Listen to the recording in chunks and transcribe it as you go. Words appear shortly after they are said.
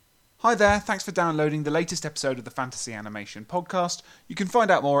Hi there, thanks for downloading the latest episode of the Fantasy Animation Podcast. You can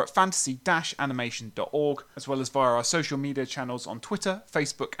find out more at fantasy-animation.org, as well as via our social media channels on Twitter,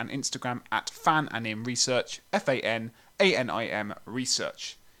 Facebook and Instagram at FanAnim Research, FANANIM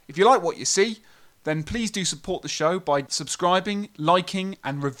Research. If you like what you see, then please do support the show by subscribing, liking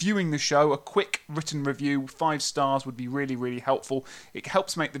and reviewing the show. A quick written review, 5 stars, would be really, really helpful. It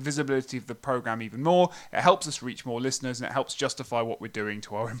helps make the visibility of the programme even more. It helps us reach more listeners and it helps justify what we're doing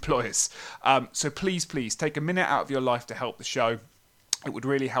to our employers. So please take a minute out of your life to help the show. It would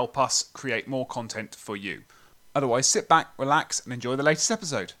really help us create more content for you. Otherwise, sit back, relax and enjoy the latest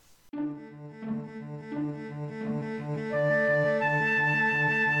episode.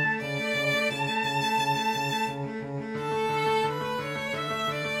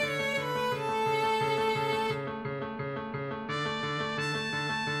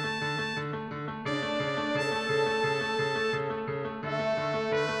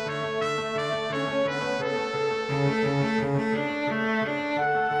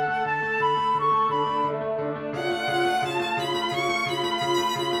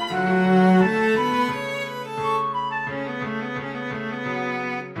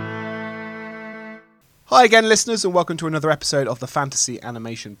 Hi again, listeners, and welcome to another episode of the Fantasy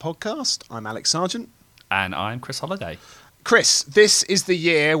Animation Podcast. I'm Alex Sargent. And I'm Chris Holliday. Chris, this is the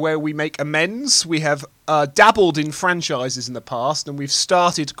year where we make amends. We have dabbled in franchises in the past, and we've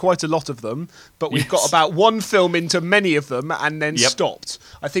started quite a lot of them, but we've got about one film into many of them and then stopped.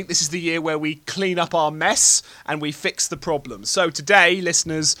 I think this is the year where we clean up our mess and we fix the problem. So today,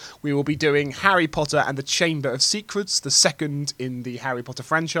 listeners, we will be doing Harry Potter and the Chamber of Secrets, the second in the Harry Potter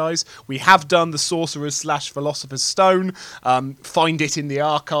franchise. We have done the Sorcerer's / Philosopher's Stone. Find it in the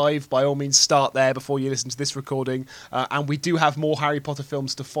archive. By all means, start there before you listen to this recording. And we do have more Harry Potter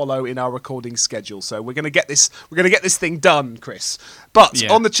films to follow in our recording schedule. So we're going to get this thing done, Chris. But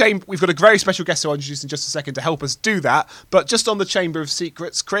on the Chamber, we've got a very special guest I'll introduce in just a second to help us do that. But just on the Chamber of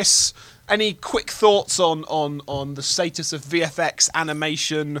Secrets, Chris, any quick thoughts on the status of VFX,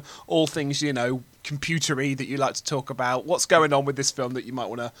 animation, all things, computery that you like to talk about? What's going on with this film that you might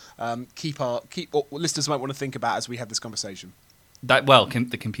want to keep what listeners might want to think about as we have this conversation? The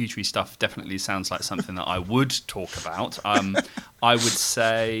computery stuff definitely sounds like something that I would talk about. I would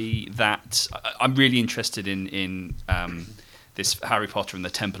say that I'm really interested in this Harry Potter and the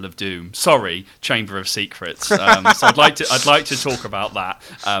Temple of Doom. Sorry, Chamber of Secrets. So I'd like to talk about that.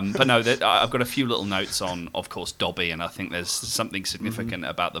 But no, I've got a few little notes on, of course, Dobby, and I think there's something significant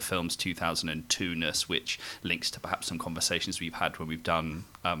about the film's 2002-ness, which links to perhaps some conversations we've had when we've done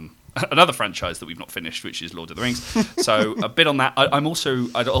another franchise that we've not finished, which is Lord of the Rings. So a bit on that. I'd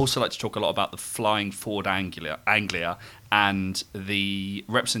also like to talk a lot about the Flying Forward Anglia and the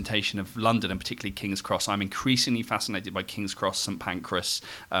representation of London, and particularly King's Cross. I'm increasingly fascinated by King's Cross, St Pancras,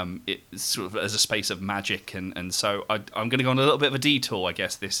 it's sort of as a space of magic, and so I'm going to go on a little bit of a detour, I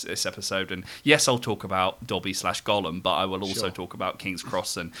guess, this episode. And yes, I'll talk about Dobby / Gollum, but I will also talk about King's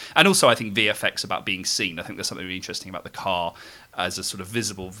Cross, and also I think VFX about being seen. I think there's something really interesting about the car as a sort of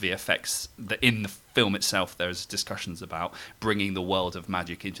visible VFX. That in the film itself, there's discussions about bringing the world of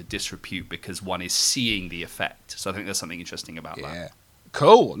magic into disrepute because one is seeing the effect. So I think there's something interesting about that.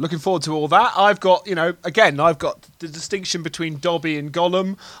 Cool. Looking forward to all that. I've got, I've got the distinction between Dobby and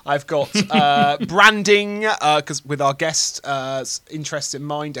Gollum. I've got branding, because with our guest interests in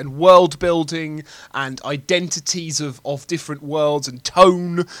mind, and world building and identities of different worlds and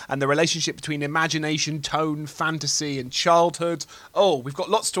tone and the relationship between imagination, tone, fantasy and childhood. Oh, we've got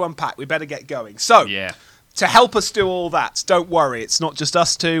lots to unpack. We better get going. So, to help us do all that, don't worry, it's not just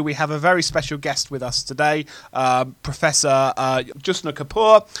us two. We have a very special guest with us today, Professor Jyotsna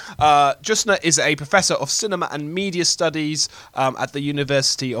Kapur. Jyotsna is a professor of cinema and media studies at the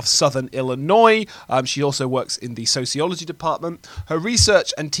University of Southern Illinois. She also works in the sociology department. Her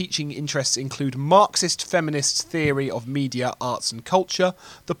research and teaching interests include Marxist feminist theory of media, arts and culture,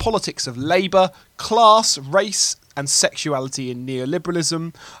 the politics of labour, class, race and sexuality in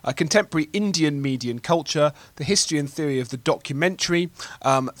neoliberalism, contemporary Indian media and culture, the history and theory of the documentary,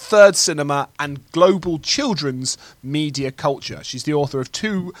 third cinema, and global children's media culture. She's the author of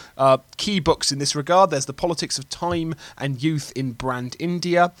 2 key books in this regard. There's The Politics of Time and Youth in Brand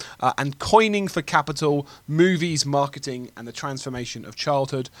India, and Coining for Capital, Movies, Marketing and the Transformation of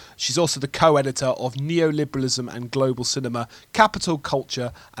Childhood. She's also the co-editor of Neoliberalism and Global Cinema, Capital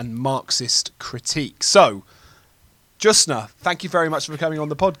Culture and Marxist Critique. So, Jyotsna, thank you very much for coming on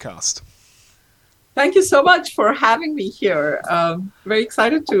the podcast. Thank you so much for having me here. Very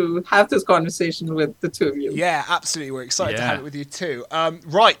excited to have this conversation with the two of you. Yeah, absolutely. We're excited to have it with you too.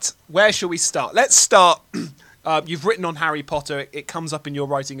 Right, where shall we start? Let's start You've written on Harry Potter. It comes up in your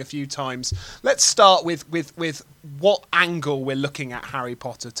writing a few times. Let's start with what angle we're looking at Harry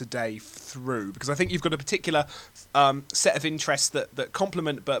Potter today through, because I think you've got a particular set of interests that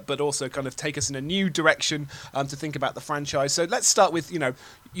complement, but also kind of take us in a new direction to think about the franchise. So let's start with,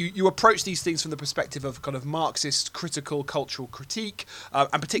 you approach these things from the perspective of kind of Marxist critical cultural critique,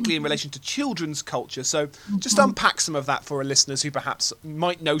 and particularly in relation to children's culture. So just unpack some of that for our listeners who perhaps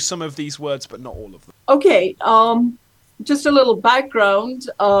might know some of these words, but not all of them. Okay. Just a little background.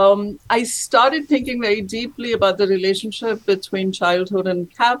 I started thinking very deeply about the relationship between childhood and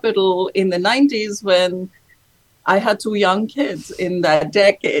capital in the 90s when I had two young kids in that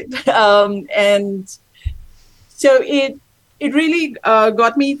decade. And so it really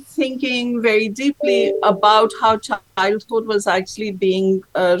got me thinking very deeply about how childhood was actually being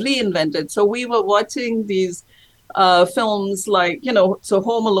reinvented. So we were watching these films like, so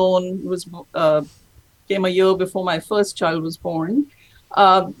Home Alone was came a year before my first child was born.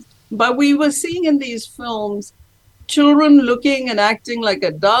 But we were seeing in these films children looking and acting like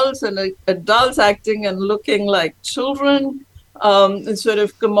adults and adults acting and looking like children, and sort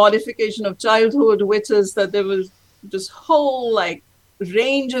of commodification of childhood, which is that there was this whole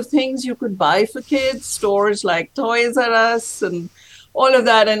range of things you could buy for kids, stores like Toys R Us and all of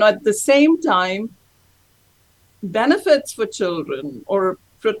that. And at the same time, benefits for children or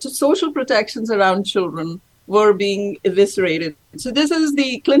social protections around children were being eviscerated. So this is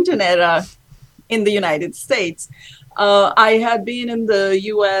the Clinton era in the United States. I had been in the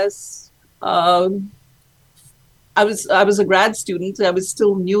US. I was a grad student. I was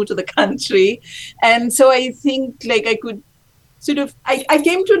still new to the country. And so I think I could I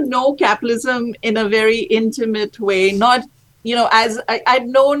came to know capitalism in a very intimate way, not, as I'd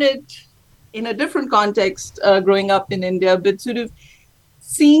known it in a different context growing up in India, but sort of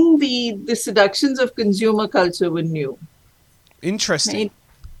seeing the seductions of consumer culture were new. Interesting.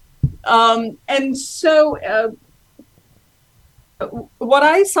 Right? And so what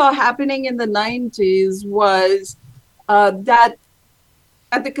I saw happening in the 90s was that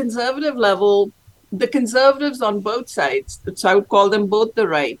at the conservative level, the conservatives on both sides, so I would call them both the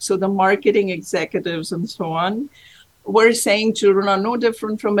right, so the marketing executives and so on, were saying children are no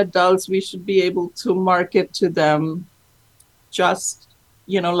different from adults. We should be able to market to them just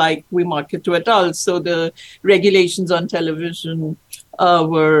like we market to adults. So the regulations on television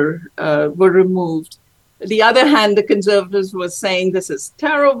were removed. The other hand, the conservatives were saying this is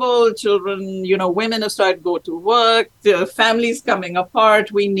terrible. Children, women have started to go to work. The family's coming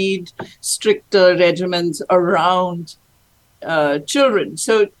apart. We need stricter regimens around children.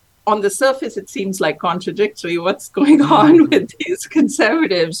 So on the surface, it seems like contradictory what's going on with these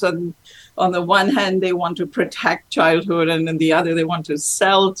conservatives. And on the one hand, they want to protect childhood, and on the other, they want to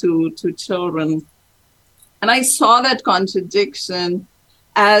sell to children. And I saw that contradiction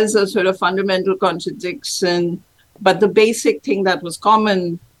as a sort of fundamental contradiction. But the basic thing that was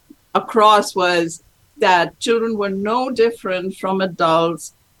common across was that children were no different from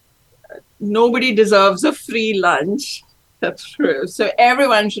adults. Nobody deserves a free lunch. That's true. So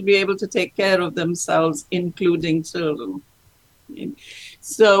everyone should be able to take care of themselves, including children.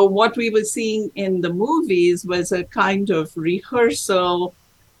 So what we were seeing in the movies was a kind of rehearsal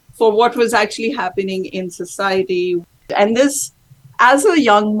for what was actually happening in society. And this, as a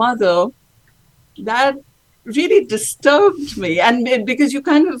young mother, that really disturbed me. And because you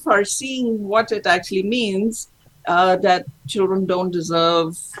kind of are seeing what it actually means, that children don't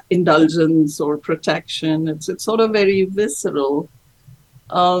deserve indulgence or protection. It's sort of very visceral.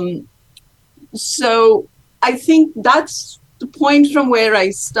 So I think that's the point from where I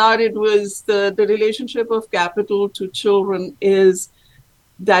started, was the relationship of capital to children is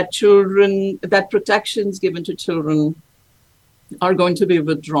that protections given to children are going to be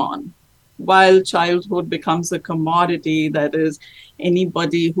withdrawn, while childhood becomes a commodity that is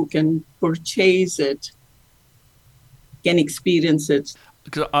anybody who can purchase it can experience it.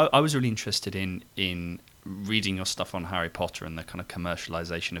 Because I was really interested in reading your stuff on Harry Potter and the kind of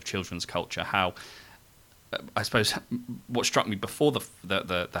commercialization of children's culture. How, I suppose, what struck me before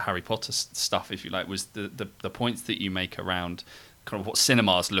the Harry Potter stuff, if you like, was the points that you make around kind of what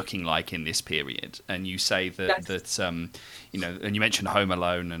cinema's looking like in this period. And you say that and you mentioned Home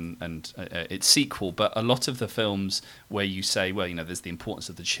Alone and its sequel, but a lot of the films where you say, well, there's the importance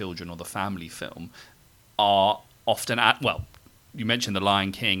of the children or the family film are often you mentioned The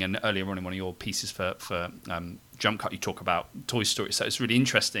Lion King, and earlier on in one of your pieces for Jump Cut, you talk about Toy Story. So it's really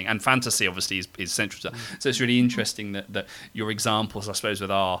interesting, and fantasy obviously is central to that. So it's really interesting that your examples, I suppose, with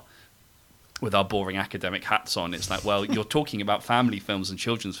our with our boring academic hats on, it's like, well, you're talking about family films and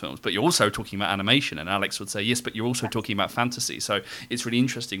children's films, but you're also talking about animation. And Alex would say, yes, but you're also talking about fantasy. So it's really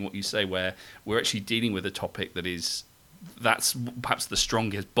interesting what you say, where we're actually dealing with a topic that's perhaps the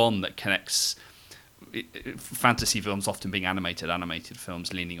strongest bond that connects fantasy films often being animated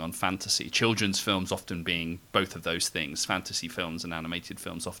films leaning on fantasy, children's films often being both of those things, fantasy films and animated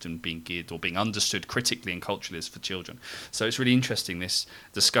films often being geared or being understood critically and culturally as for children. So it's really interesting, this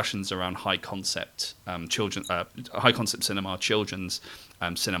discussions around high concept cinema, children's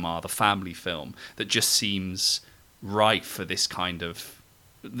cinema, the family film, that just seems right for this kind of,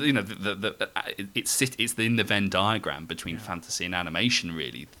 it's in the Venn diagram between fantasy and animation,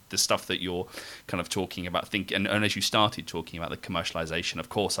 really. The stuff that you're kind of talking about, and as you started talking about the commercialization, of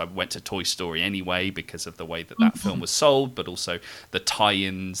course, I went to Toy Story anyway because of the way that film was sold, but also the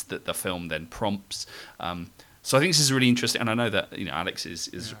tie-ins that the film then prompts. So I think this is really interesting, and I know that Alex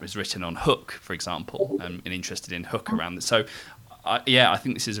is written on Hook, for example, and interested in Hook around this. So I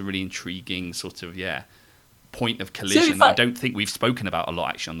think this is a really intriguing sort of point of collision that I don't think we've spoken about a lot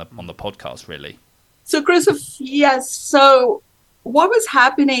actually on the podcast, really. So Chris, yes. So what was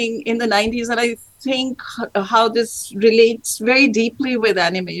happening in the 90s, and I think how this relates very deeply with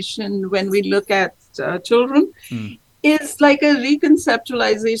animation when we look at children, is like a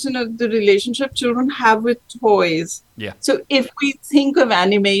reconceptualization of the relationship children have with toys. Yeah. So if we think of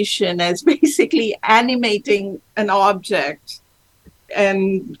animation as basically animating an object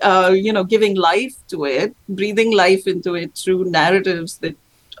and giving life to it, breathing life into it through narratives that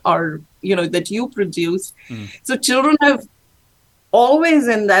are that you produce. So children have always,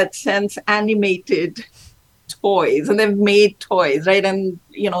 in that sense, animated toys, and they've made toys, right? And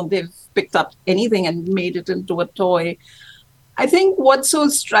they've picked up anything and made it into a toy. I think what's so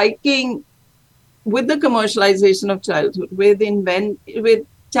striking with the commercialization of childhood, with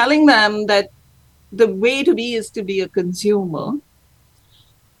telling them that the way to be is to be a consumer,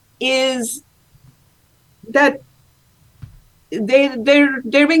 is that they're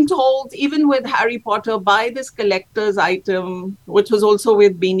being told, even with Harry Potter, buy this collector's item, which was also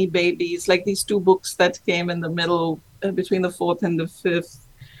with Beanie Babies, like these two books that came in the middle between the fourth and the fifth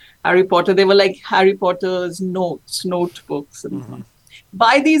Harry Potter. They were like Harry Potter's notebooks. And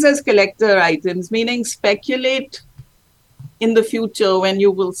buy these as collector items, meaning speculate in the future when you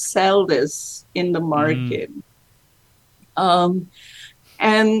will sell this in the market.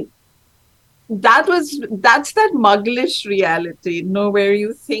 And that's that Mugglish reality, where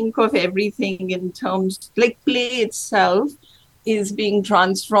you think of everything in terms, like play itself is being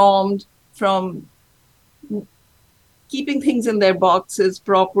transformed from keeping things in their boxes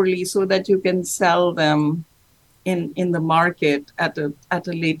properly so that you can sell them in the market at a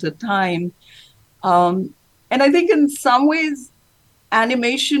later time. And I think in some ways,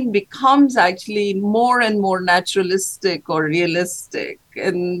 animation becomes actually more and more naturalistic or realistic.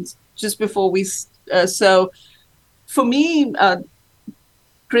 And just before so for me,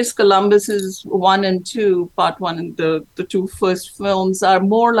 Chris Columbus's 1 and 2, part 1 and the two first films are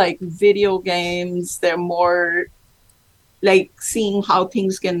more like video games. They're more like seeing how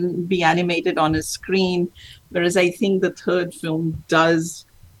things can be animated on a screen. Whereas I think the third film does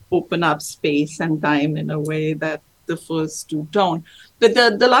open up space and time in a way that the first two don't. But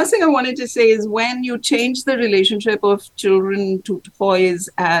the last thing I wanted to say is, when you change the relationship of children to toys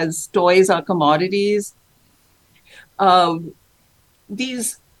as toys are commodities,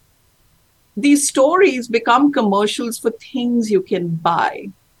 these stories become commercials for things you can buy.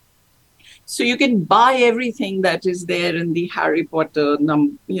 So you can buy everything that is there in the Harry Potter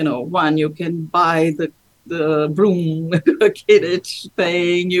one. You can buy the broom, the Quidditch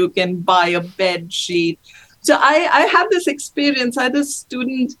thing. You can buy a bed sheet. So I had this experience. I had a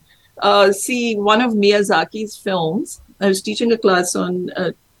student see one of Miyazaki's films. I was teaching a class on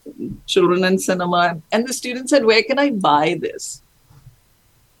children and cinema, and the student said, "Where can I buy this?"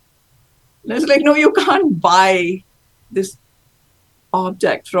 And I was like, "No, you can't buy this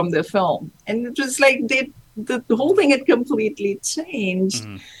object from the film." And it was like the whole thing had completely changed.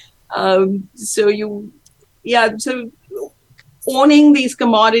 So owning these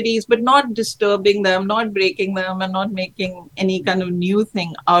commodities, but not disturbing them, not breaking them, and not making any kind of new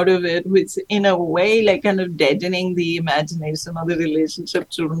thing out of it, which in a way, like kind of deadening the imagination or the relationship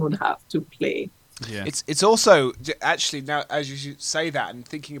children would have to play. Yeah. It's also actually, now as you say that, and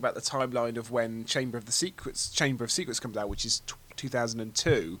thinking about the timeline of when Chamber of Secrets comes out, which is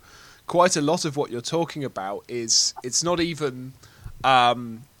 2002, quite a lot of what you're talking about is, it's not even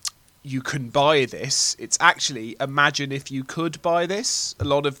you can buy this. It's actually imagine if you could buy this. A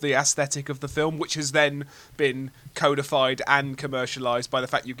lot of the aesthetic of the film, which has then been codified and commercialized by the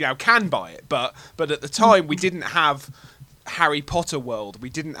fact you now can buy it. But at the time, we didn't have Harry Potter world. We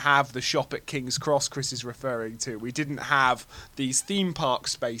didn't have the shop at King's Cross Chris is referring to. We didn't have these theme park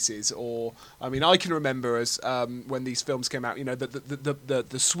spaces, or I mean, I can remember as when these films came out, you know,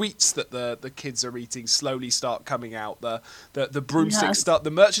 the sweets that the kids are eating slowly start coming out. The broomsticks start.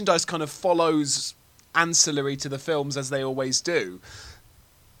 The merchandise kind of follows ancillary to the films as they always do.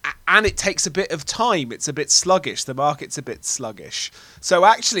 And it takes a bit of time. It's a bit sluggish. The market's a bit sluggish. So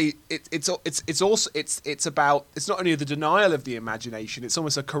actually, it's about, it's not only the denial of the imagination. It's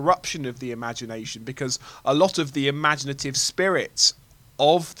almost a corruption of the imagination, because a lot of the imaginative spirit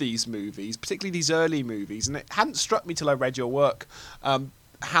of these movies, particularly these early movies, and it hadn't struck me till I read your work,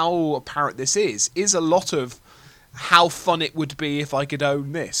 how apparent this is a lot of how fun it would be if I could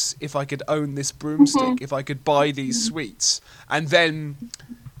own this, if I could own this broomstick, if I could buy these sweets, and then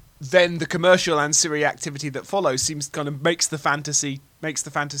the commercial ancillary activity that follows seems kind of makes the fantasy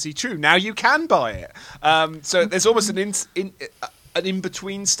true. Now you can buy it. So there's almost an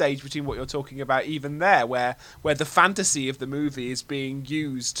in-between stage between what you're talking about even there, where the fantasy of the movie is being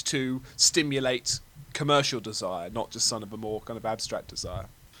used to stimulate commercial desire, not just some of a more kind of abstract desire.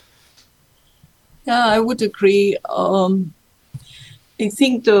 Yeah, I would agree. I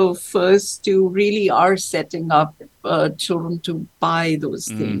think the first two really are setting up children to buy those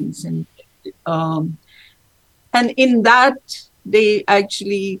things, and in that they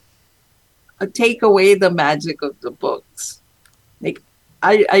actually take away the magic of the books. Like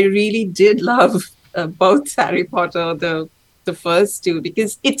I really did love both Harry Potter, the first two,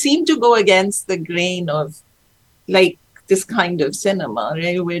 because it seemed to go against the grain of like this kind of cinema,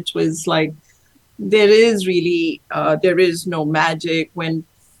 right? Which was like, there is no magic when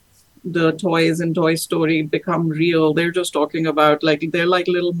the toys in Toy Story become real. They're just talking about, like, they're like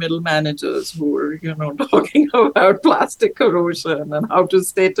little middle managers who are, you know, talking about plastic corrosion and how to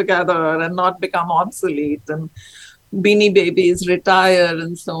stay together and not become obsolete, and Beanie Babies retire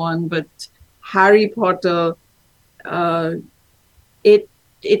and so on. But Harry Potter,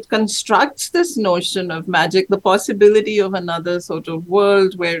 it constructs this notion of magic, the possibility of another sort of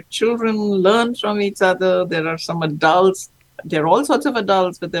world where children learn from each other. There are some adults, there are all sorts of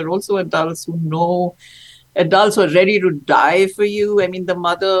adults, but there are also adults who know, adults who are ready to die for you. I mean, the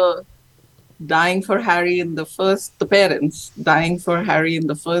mother dying for Harry in the first, the parents dying for Harry in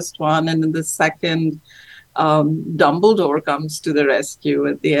the first one, and in the second, Dumbledore comes to the rescue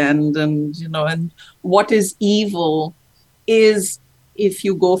at the end. And, you know, and what is evil is if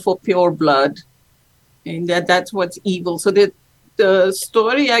you go for pure blood, and that's what's evil. So the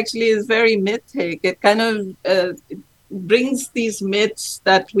story actually is very mythic. It kind of brings these myths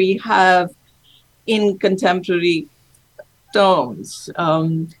that we have in contemporary terms.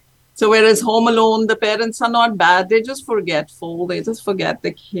 So whereas Home Alone, the parents are not bad, they're just forgetful. They just forget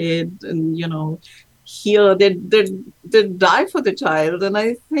the kid, and, you know, here they die for the child. And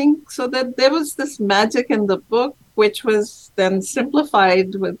I think so that there was this magic in the book, which was then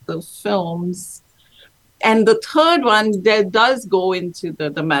simplified with the films. And the third one, there does go into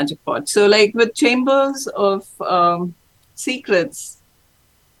the magic part. So like with Chambers of Secrets,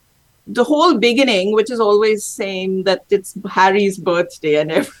 the whole beginning, which is always saying that it's Harry's birthday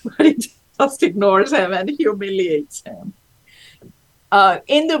and everybody just ignores him and humiliates him.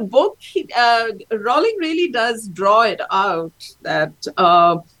 In the book, Rowling really does draw it out that,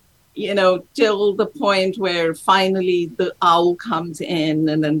 you know, till the point where finally the owl comes in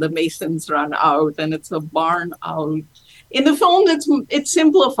and then the masons run out and it's a barn owl. In the film, it's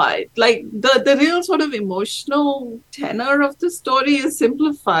simplified. Like the real sort of emotional tenor of the story is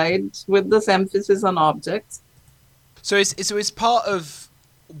simplified with this emphasis on objects. So it's part of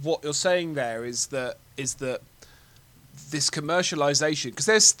what you're saying there is that this commercialization,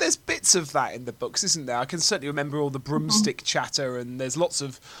 because there's bits of that in the books, isn't there? I can certainly remember all the broomstick chatter, and there's lots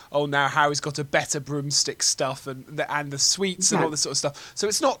of, oh, now Harry's got a better broomstick stuff, and the sweets and all this sort of stuff. So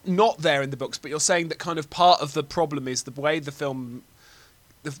it's not there in the books, but you're saying that kind of part of the problem is the way the film,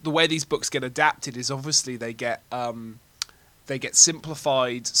 the way these books get adapted is obviously they get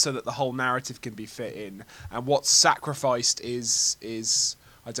simplified so that the whole narrative can be fit in, and what's sacrificed is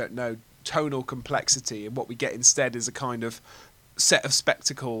I don't know, tonal complexity, and what we get instead is a kind of set of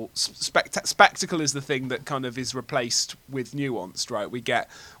spectacle. Spectacle is the thing that kind of is replaced with nuanced, right? We get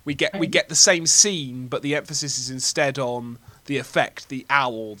the same scene, but the emphasis is instead on the effect, the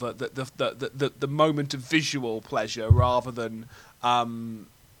owl, the moment of visual pleasure, rather than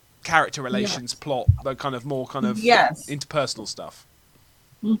character relations, plot, the kind of more kind of interpersonal stuff.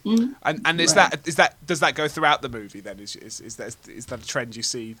 Mm-hmm. And is Right. that does that go throughout the movie then? Is that a trend you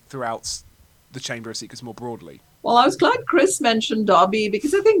see throughout the Chamber of Secrets more broadly? Well, I was glad Chris mentioned Dobby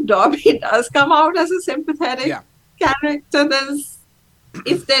because I think Dobby does come out as a sympathetic Yeah, character.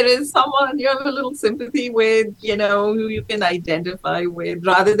 If there is someone you have a little sympathy with, who you can identify with,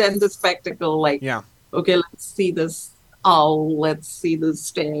 rather than the spectacle, like, yeah. okay, let's see this owl, let's see the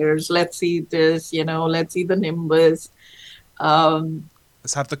stairs, let's see this, let's see the nimbus. Um,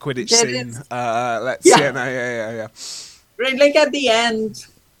 Let's have the Quidditch there scene. is, Let's yeah, yeah, no, yeah. right, like at the end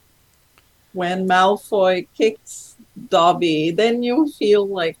when Malfoy kicks Dobby, then you feel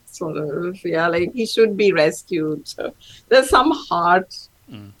like sort of, yeah, like he should be rescued. So there's some heart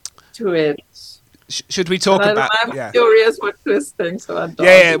to it. Should we But talk about? I'm Yeah. curious what Chris thinks about Dobby.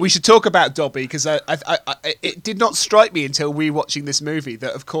 Yeah, we should talk about Dobby because it did not strike me until rewatching this movie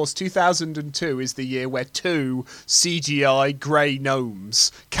that, of course, 2002 is the year where two CGI grey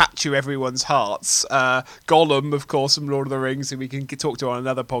gnomes capture everyone's hearts. Gollum, of course, from Lord of the Rings, who we can talk to on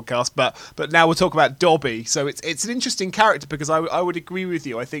another podcast. But now we'll talk about Dobby. So it's an interesting character because I would agree with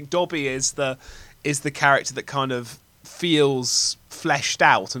you. I think Dobby is the character that kind of feels fleshed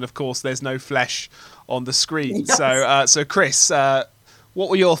out, and of course there's no flesh on the screen. Yes. So Chris, what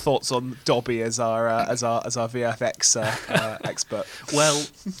were your thoughts on Dobby as our VFX expert? Well,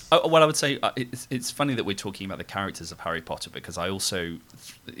 I would say it's funny that we're talking about the characters of Harry Potter because I also,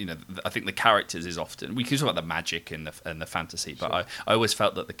 I think the characters is often we can talk about the magic and the fantasy, but sure. I always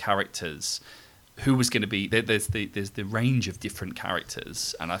felt that the characters. Who was going to be there's the range of different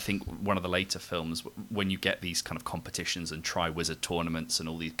characters, and I think one of the later films, when you get these kind of competitions and Triwizard tournaments and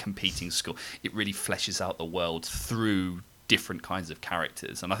all these competing schools, it really fleshes out the world through different kinds of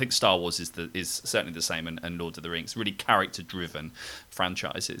characters. And I think Star Wars is certainly the same, and Lord of the Rings, really character driven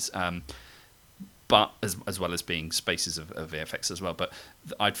franchises. But as well as being spaces of VFX as well. But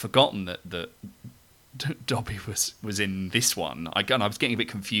I'd forgotten that Dobby was in this one. I was getting a bit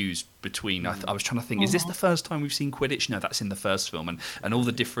confused between. I was trying to think: is this the first time we've seen Quidditch? No, that's in the first film, and all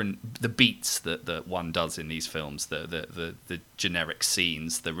the different beats that one does in these films, the generic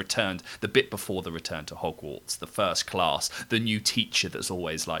scenes, the bit before the return to Hogwarts, the first class, the new teacher that's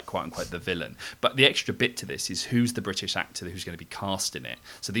always like quote unquote the villain. But the extra bit to this is who's the British actor who's going to be cast in it.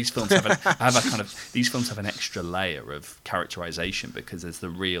 So these films have an extra layer of characterization because there's the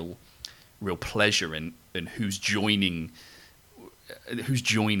real pleasure in who's joining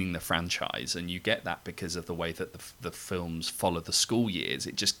the franchise, and you get that because of the way that the films follow the school years.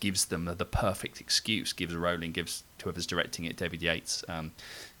 It just gives them the perfect excuse. Gives Rowling, gives whoever's directing it, David Yates,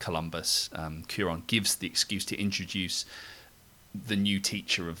 Columbus, Cuaron, gives the excuse to introduce the new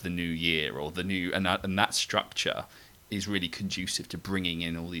teacher of the new year or the new and that structure is really conducive to bringing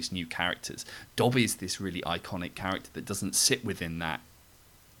in all these new characters. Dobby's this really iconic character that doesn't sit within that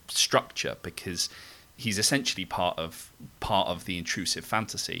structure because he's essentially part of the intrusive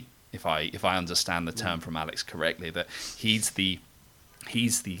fantasy. If I understand the term from Alex correctly, that he's the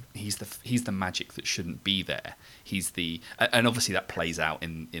magic that shouldn't be there. And obviously that plays out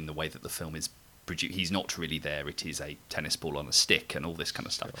in the way that the film is produced. He's not really there. It is a tennis ball on a stick and all this kind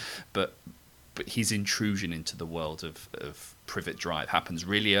of stuff. Sure. But his intrusion into the world of Privet Drive happens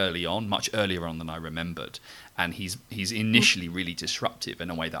really early on, much earlier on than I remembered, and he's initially really disruptive in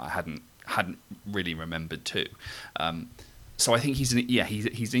a way that I hadn't really remembered too. So I think he's an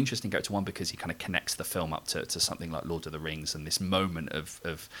interesting character, one because he kind of connects the film up to something like Lord of the Rings and this moment of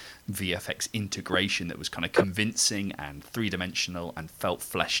VFX integration that was kind of convincing and three-dimensional and felt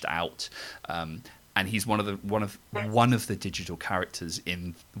fleshed out. And he's one of the digital characters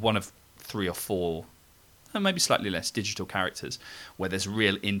in one of 3 or 4, and maybe slightly less, digital characters where there's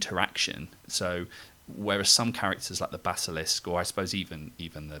real interaction. So whereas some characters like the basilisk, or I suppose even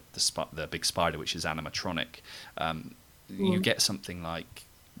the big spider, which is animatronic, you get something like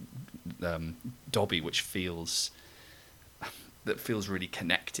Dobby, which feels really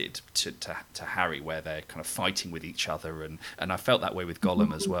connected to Harry, where they're kind of fighting with each other, and I felt that way with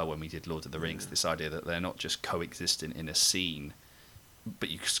Gollum as well when we did Lord of the Rings. This idea that they're not just coexisting in a scene, but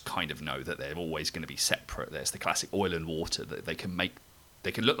you kind of know that they're always going to be separate. There's the classic oil and water that they can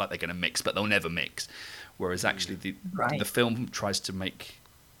look like they're going to mix, but they'll never mix. Whereas actually the film tries to make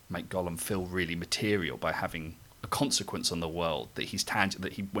Gollum feel really material by having a consequence on the world, that he's tangible,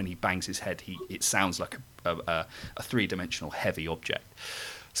 that when he bangs his head, it sounds like a three-dimensional heavy object.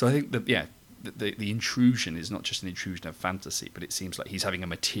 So I think the intrusion is not just an intrusion of fantasy, but it seems like he's having a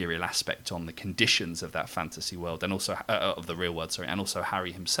material aspect on the conditions of that fantasy world, and also of the real world, and also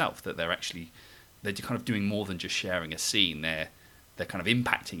Harry himself. That they're kind of doing more than just sharing a scene. They're kind of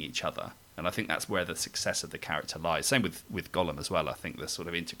impacting each other And I think that's where the success of the character lies. Same with Gollum as well. I think the sort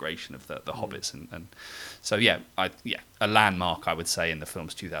of integration of the hobbits and so a landmark, I would say, in the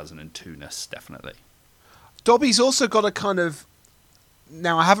film's 2002-ness, definitely. Dobby's also got a kind of...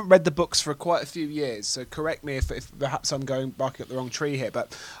 Now, I haven't read the books for quite a few years, so correct me if perhaps I'm barking up the wrong tree here.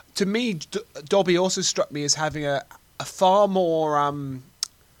 But to me, Dobby also struck me as having a far more...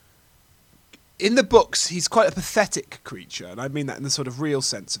 in the books, he's quite a pathetic creature, and I mean that in the sort of real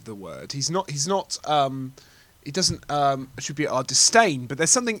sense of the word. He doesn't attribute our disdain, but there's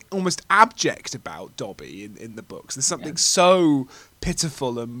something almost abject about Dobby in the books. There's something so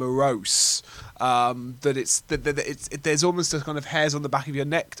pitiful and morose that there's almost a kind of hairs on the back of your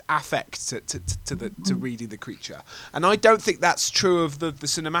neck affect to reading the creature. And I don't think that's true of the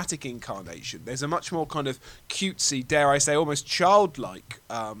cinematic incarnation. There's a much more kind of cutesy, dare I say, almost childlike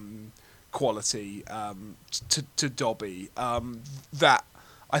quality to Dobby that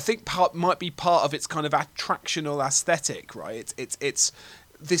I think might be part of its kind of attractional aesthetic, right? It's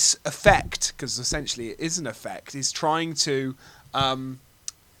this effect, because essentially it is an effect, is trying to kind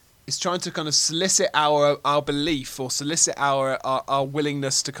of solicit our belief, or solicit our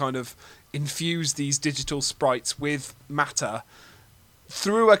willingness to kind of infuse these digital sprites with matter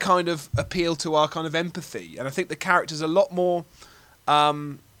through a kind of appeal to our kind of empathy. And I think the character's a lot more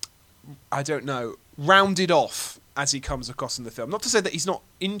rounded off as he comes across in the film. Not to say that he's not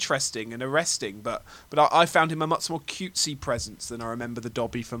interesting and arresting, but I found him a much more cutesy presence than I remember the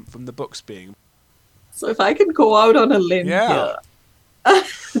Dobby from the books being. So if I can go out on a limb here.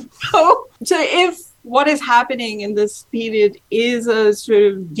 So if what is happening in this period is a sort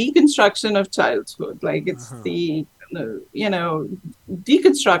of deconstruction of childhood, like it's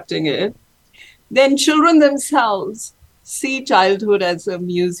deconstructing it, then children themselves see childhood as a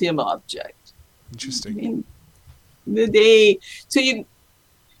museum object. Interesting. I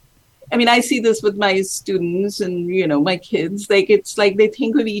see this with my students and, my kids. Like, it's like they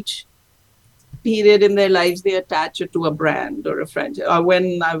think of each period in their lives, they attach it to a brand or a franchise. Or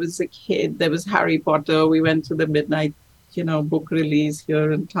when I was a kid, there was Harry Potter. We went to the midnight, book release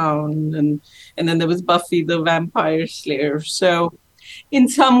here in town. And then there was Buffy the Vampire Slayer. So in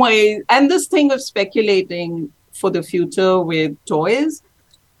some ways, and this thing of speculating for the future with toys,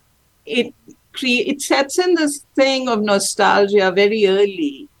 it sets in this thing of nostalgia very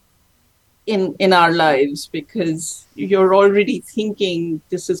early in our lives, because you're already thinking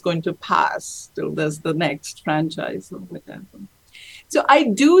this is going to pass till there's the next franchise or whatever. So I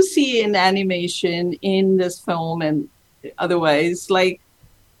do see in animation, in this film and otherwise, like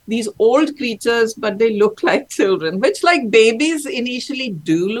these old creatures, but they look like children, which like babies initially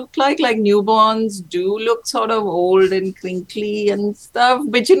do look like newborns do look sort of old and crinkly and stuff.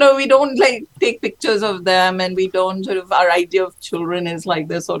 But, we don't like take pictures of them, and we don't our idea of children is like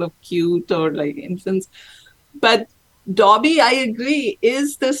they're sort of cute or like infants. But Dobby, I agree,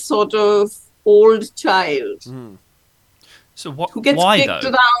 is this sort of old child. So who gets why kicked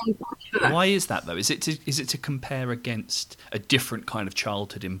though? around. Why is that though? Is it to compare against a different kind of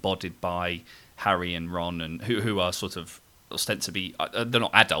childhood embodied by Harry and Ron, and who are sort of ostensibly they're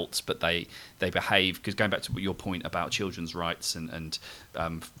not adults, but they behave, because going back to your point about children's rights and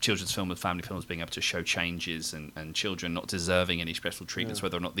children's film and family films being able to show changes and children not deserving any special treatments,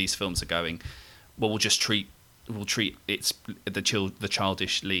 whether or not these films are going, well, we'll treat the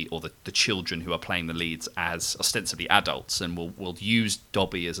childish lead, or the children who are playing the leads, as ostensibly adults, and we'll use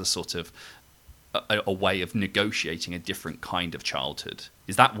Dobby as a sort of a way of negotiating a different kind of childhood.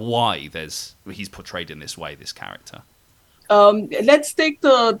 Is that why he's portrayed in this way, this character? Let's take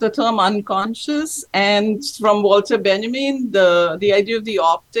the term unconscious, and from Walter Benjamin, the idea of the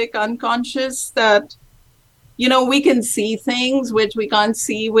optic unconscious, that we can see things which we can't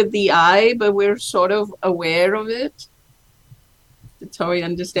see with the eye, but we're sort of aware of it. That's how I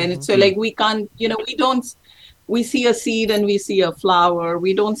understand it. So like we can't, we see a seed and we see a flower.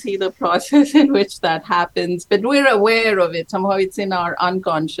 We don't see the process in which that happens, but we're aware of it. Somehow it's in our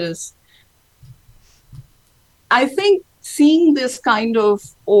unconscious. I think seeing this kind of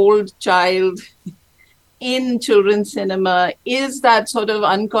old child in children's cinema is that sort of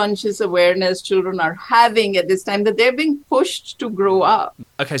unconscious awareness children are having at this time, that they're being pushed to grow up.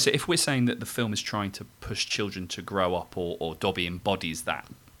 Okay, so if we're saying that the film is trying to push children to grow up, or Dobby embodies that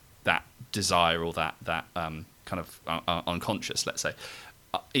desire, or that kind of unconscious, let's say,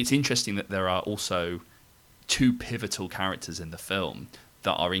 it's interesting that there are also two pivotal characters in the film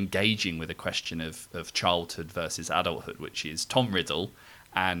that are engaging with a question of childhood versus adulthood, which is Tom Riddle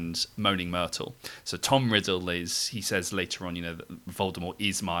and Moaning Myrtle. So Tom Riddle he says later on, that Voldemort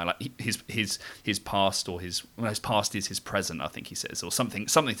is his past, or his past is his present, I think he says, or something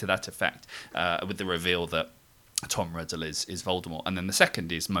to that effect, with the reveal that Tom Riddle is Voldemort. And then the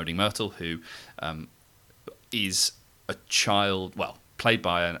second is Moaning Myrtle, who is a child, played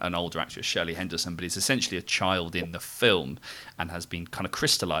by an older actress, Shirley Henderson, but is essentially a child in the film and has been kind of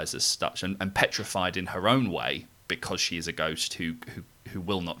crystallized as such and petrified in her own way because she is a ghost who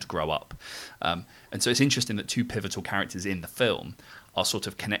will not grow up. And so it's interesting that two pivotal characters in the film are sort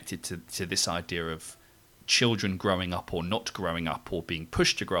of connected to this idea of children growing up or not growing up, or being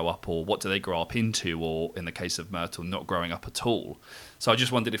pushed to grow up, or what do they grow up into, or in the case of Myrtle, not growing up at all. So I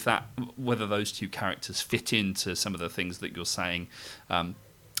just wondered whether those two characters fit into some of the things that you're saying,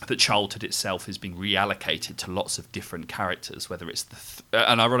 that childhood itself is being reallocated to lots of different characters, whether it's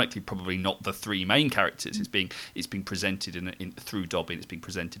and ironically probably not the three main characters. It's being presented through Dobby, and it's being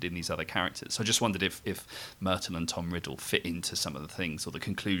presented in these other characters. So I just wondered if Myrtle and Tom Riddle fit into some of the things or the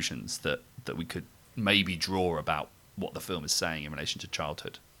conclusions that we could maybe draw about what the film is saying in relation to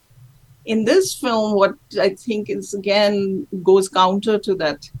childhood. In this film, what I think is, again, goes counter to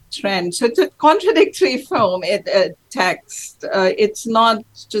that trend. So it's a contradictory film, text. It's not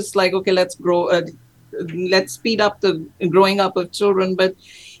just like, okay, let's speed up the growing up of children, but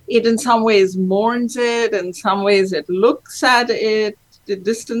it in some ways mourns it, in some ways it looks at it, it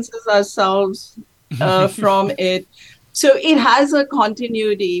distances ourselves from it. So it has a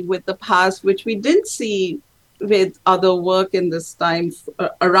continuity with the past, which we didn't see with other work in this time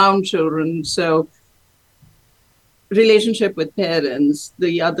around children. So relationship with parents,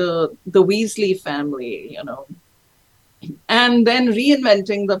 the Weasley family, and then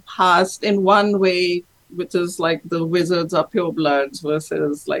reinventing the past in one way, which is like the wizards are purebloods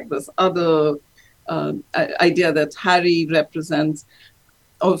versus like this other idea that Harry represents.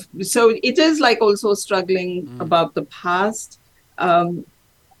 So it is like also struggling about the past.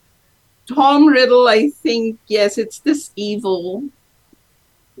 Tom Riddle, I think, yes, it's this evil,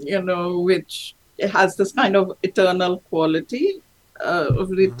 which has this kind of eternal quality of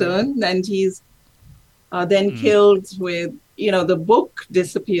return. And he's then killed with, the book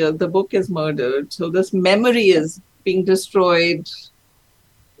disappeared, the book is murdered. So this memory is being destroyed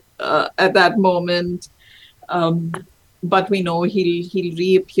at that moment. But we know he'll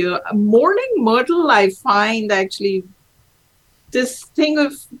reappear. Mourning Myrtle, I find actually this thing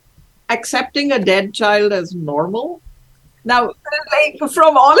of accepting a dead child as normal. Now, like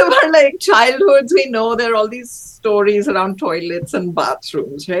from all of our childhoods, we know there are all these stories around toilets and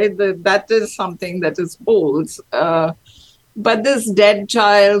bathrooms, right? That is something that is old. But this dead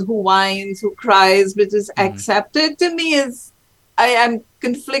child who whines, who cries, which is accepted, to me I am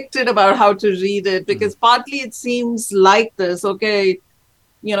conflicted about how to read it, because partly it seems like this, okay,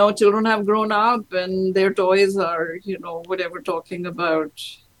 children have grown up and their toys are, whatever, talking about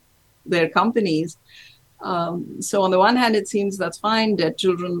their companies. So on the one hand, it seems that's fine. Dead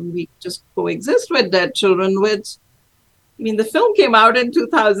children, we just coexist with dead children, which, the film came out in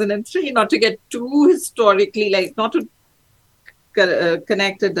 2003, not to get too historically, not to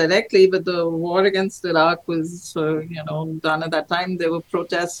connect it directly, but the war against Iraq was, done at that time. There were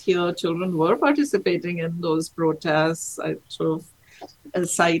protests here. Children were participating in those protests. I sort of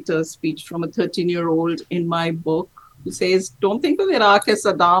cite a speech from a 13-year-old in my book who says, don't think of Iraq as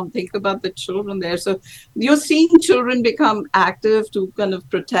Saddam, think about the children there. So you're seeing children become active to kind of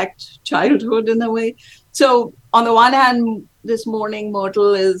protect childhood in a way. So on the one hand, this Mourning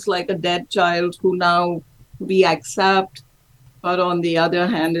Myrtle is like a dead child who now we accept. But on the other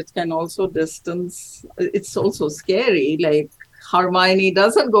hand, it can also distance. It's also scary. Like Hermione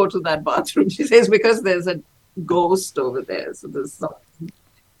doesn't go to that bathroom, she says, because there's a ghost over there. So there's something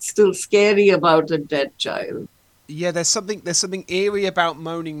still scary about a dead child. Yeah, there's something eerie about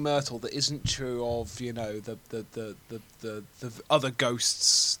Moaning Myrtle that isn't true of the other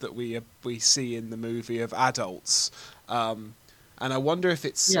ghosts that we see in the movie of adults, and I wonder if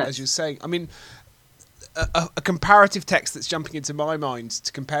it's as you're saying. A comparative text that's jumping into my mind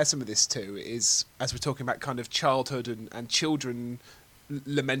to compare some of this to is, as we're talking about kind of childhood and children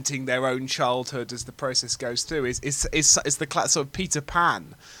lamenting their own childhood as the process goes through, is the class sort of Peter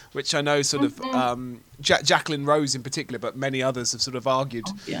Pan, which I know sort of Jacqueline Rose in particular, but many others have sort of argued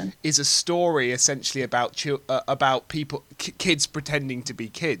is a story essentially about kids pretending to be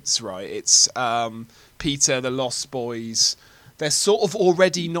kids, right? It's Peter, the Lost Boys. They're sort of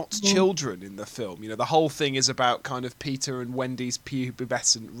already not children in the film. The whole thing is about kind of Peter and Wendy's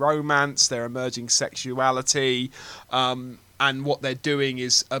pubescent romance, their emerging sexuality, and what they're doing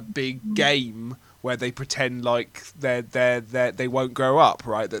is a big game where they pretend like they won't grow up,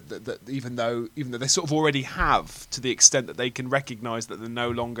 right? That even though they sort of already have, to the extent that they can recognise that they're no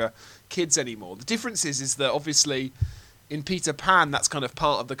longer kids anymore. The difference is that obviously in Peter Pan, that's kind of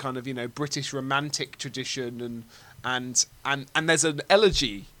part of the kind of, you know, British romantic tradition, and there's an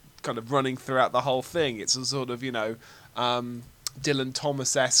elegy kind of running throughout the whole thing. It's a sort of, you know, Dylan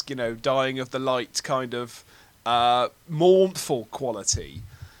Thomas-esque, you know, dying of the light kind of mournful quality.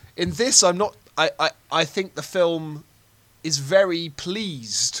 In this, I think the film is very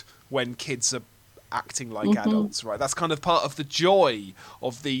pleased when kids are acting like adults, right? That's kind of part of the joy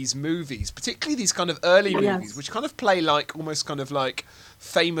of these movies, particularly these kind of early movies, which kind of play like almost kind of like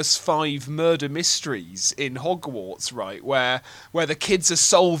famous 5 murder mysteries in Hogwarts, right? Where the kids are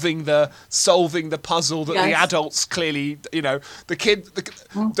solving the puzzle that the adults clearly, you know,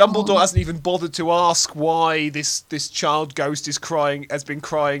 Dumbledore hasn't even bothered to ask why this child ghost has been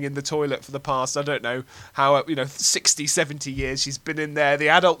crying in the toilet for the past, I don't know how, you know, 60, 70 years she's been in there. The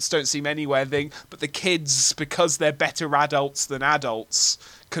adults don't seem anywhere, but the kids, because they're better adults than adults,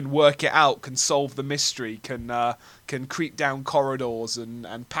 can work it out, can solve the mystery, can creep down corridors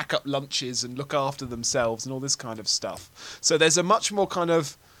and pack up lunches and look after themselves and all this kind of stuff. So there's a much more kind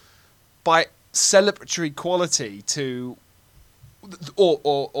of by celebratory quality to,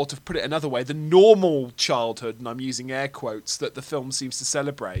 or to put it another way, the normal childhood, and I'm using air quotes, that the film seems to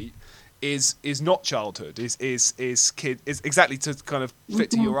celebrate is not childhood, is exactly to kind of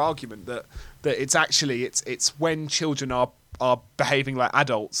fit to your argument that it's actually it's when children are behaving like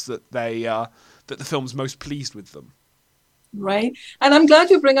adults that that the film's most pleased with them. Right. And I'm glad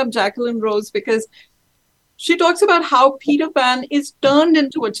you bring up Jacqueline Rose, because she talks about how Peter Pan is turned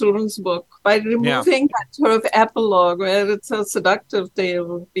into a children's book by removing that sort of epilogue where it's a seductive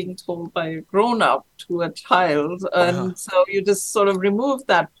tale being told by a grown-up to a child. And so you just sort of remove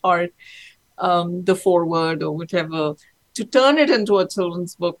that part, the foreword or whatever, to turn it into a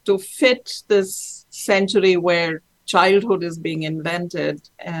children's book to fit this century where childhood is being invented,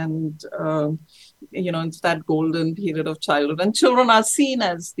 and you know, it's that golden period of childhood, and children are seen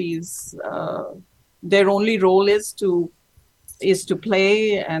as these their only role is to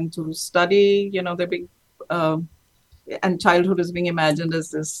play and to study, you know, they're being and childhood is being imagined as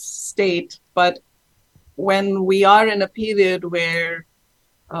this state. But when we are in a period where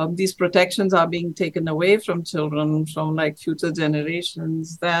these protections are being taken away from children, from like future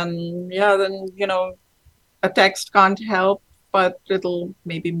generations, then you know, a text can't help, but it'll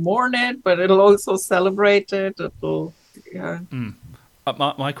maybe mourn it, but it'll also celebrate it. It'll,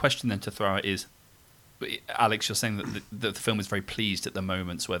 My question then to throw out is, Alex, you're saying that the film is very pleased at the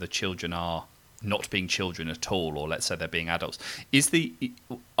moments where the children are not being children at all, or let's say they're being adults.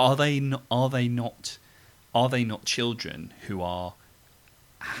 Are they not children who are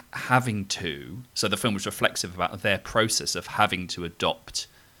having to? So the film was reflexive about their process of having to adopt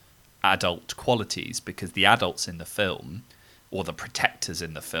adult qualities, because the adults in the film, or the protectors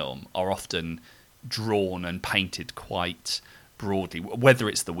in the film, are often drawn and painted quite broadly, whether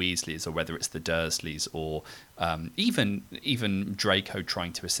it's the Weasleys or whether it's the Dursleys, or even Draco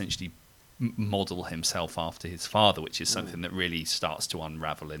trying to essentially model himself after his father, which is something that really starts to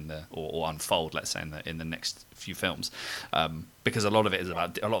unravel or unfold, let's say, in the next few films, because a lot of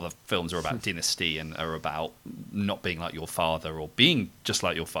the films are about dynasty and are about not being like your father or being just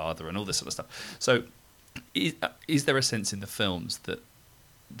like your father and all this sort of stuff. So is there a sense in the films that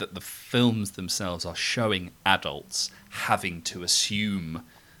the films themselves are showing adults having to assume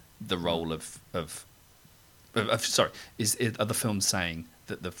the role of sorry, are the films saying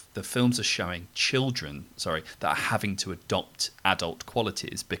that the films are showing children, that are having to adopt adult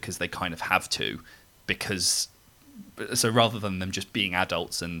qualities because they kind of have to, so rather than them just being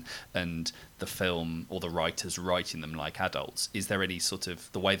adults and the film or the writers writing them like adults, is there any sort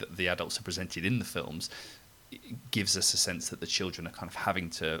of, the way that the adults are presented in the films gives us a sense that the children are kind of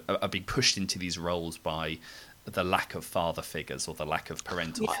are being pushed into these roles by the lack of father figures or the lack of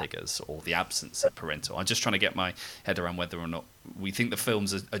parental figures or the absence of parental? I'm just trying to get my head around whether or not we think the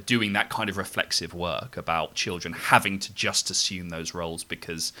films are doing that kind of reflexive work about children having to just assume those roles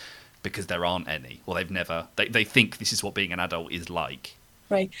because there aren't any, or they think this is what being an adult is like.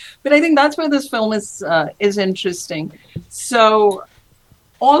 Right. But I think that's where this film is interesting. So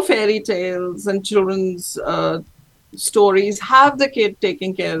all fairy tales and children's stories have the kid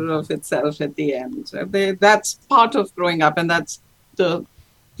taking care of itself at the end. That's part of growing up, and that's the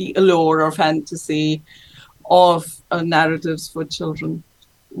allure or fantasy of narratives for children.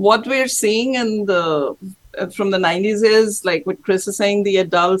 What we're seeing in the from the 90s is like what Chris is saying, the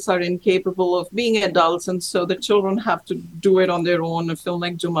adults are incapable of being adults, and so the children have to do it on their own. A film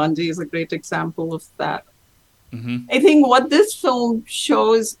like Jumanji is a great example of that. I think what this film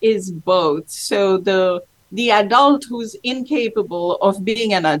shows is both. So the adult who's incapable of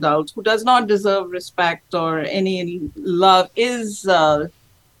being an adult, who does not deserve respect or any love,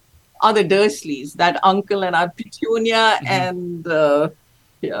 are the Dursleys, that uncle and Aunt Petunia and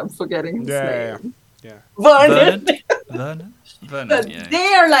I'm forgetting his name. Yeah. Vernon. Vernon. Yeah.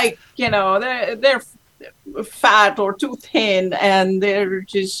 They're like, they're fat or too thin, and they're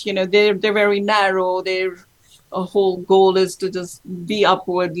just, they're very narrow. Their whole goal is to just be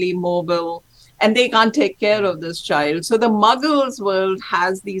upwardly mobile, and they can't take care of this child. So the Muggles world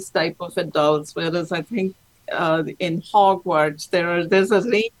has these type of adults, whereas I think in Hogwarts there's a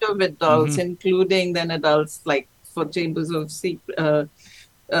range of adults, including then adults like for Chambers of Secret,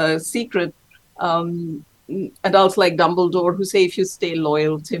 adults like Dumbledore who say, if you stay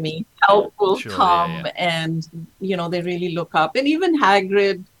loyal to me, help will come. Yeah. And they really look up. And even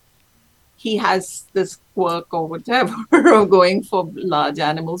Hagrid, he has this quirk or whatever of going for large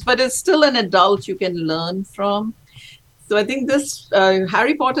animals, but it's still an adult you can learn from. So I think this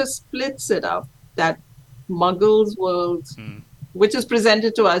Harry Potter splits it up, that Muggles world, which is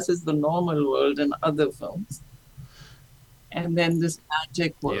presented to us as the normal world in other films, and then this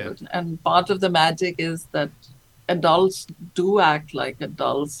magic world. Yeah. And part of the magic is that adults do act like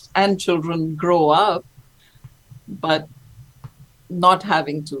adults, and children grow up, but not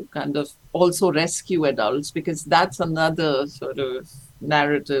having to kind of also rescue adults, because that's another sort of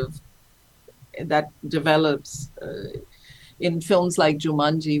narrative that develops in films like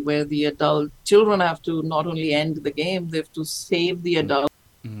Jumanji, where the children have to not only end the game, they have to save the adult.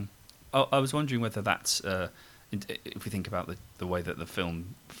 I was wondering whether that's, if we think about the way that the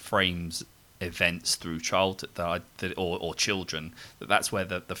film frames events through childhood or children, that's where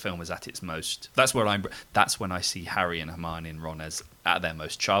the film is at its most. That's when I see Harry and Hermione and Ron as at their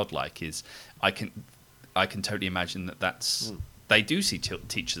most childlike. Is I can totally imagine that's they do see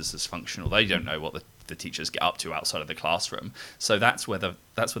teachers as functional. They don't know what the teachers get up to outside of the classroom. So that's where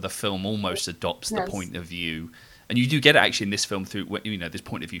the film almost adopts the point of view. And you do get it actually in this film through this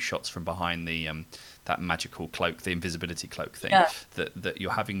point of view shots from behind the that magical cloak, the invisibility cloak thing, that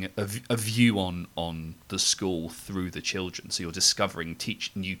you're having a view on the school through the children. So you're discovering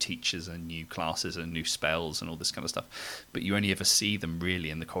new teachers and new classes and new spells and all this kind of stuff. But you only ever see them really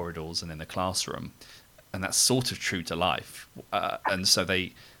in the corridors and in the classroom. And that's sort of true to life. And so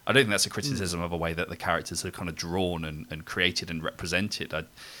I don't think that's a criticism of a way that the characters are kind of drawn and created and represented.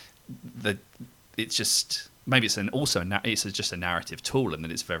 It's just... Maybe it's just a narrative tool, and then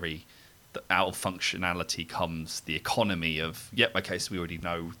it's very out of functionality comes the economy of so we already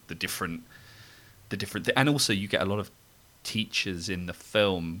know the different, and also you get a lot of teachers in the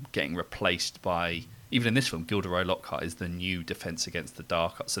film getting replaced by, even in this film, Gilderoy Lockhart is the new Defence Against the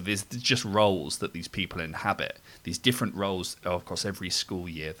Dark Arts. So there's just roles that these people inhabit, these different roles across every school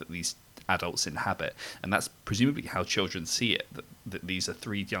year that these adults inhabit, and that's presumably how children see it. That these are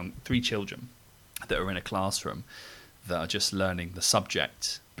three children that are in a classroom that are just learning the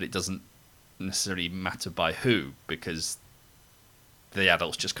subject, but it doesn't necessarily matter by who, because the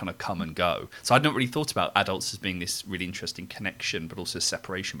adults just kind of come and go. So I'd not really thought about adults as being this really interesting connection, but also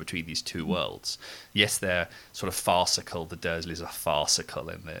separation between these two worlds. Yes, they're sort of farcical. The Dursleys are farcical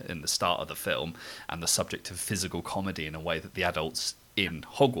in the start of the film, and the subject of physical comedy in a way that the adults in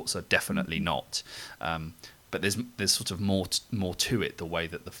Hogwarts are definitely not. But there's sort of more to it, the way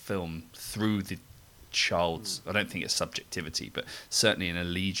that the film, through the child's, I don't think it's subjectivity, but certainly an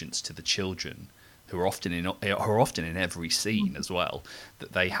allegiance to the children, who are often in every scene as well,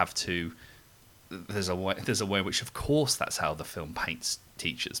 that they have to. There's a way which, of course, that's how the film paints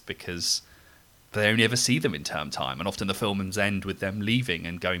teachers, because they only ever see them in term time, and often the films end with them leaving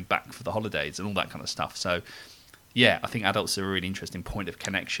and going back for the holidays and all that kind of stuff. So, yeah, I think adults are a really interesting point of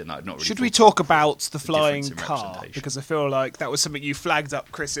connection that I've not really. Should we talk about the flying car? Because I feel like that was something you flagged up,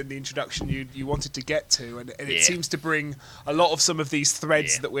 Chris, in the introduction you wanted to get to, and it seems to bring a lot of some of these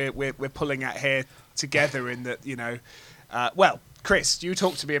threads that we're pulling at here together. In that, well, Chris, you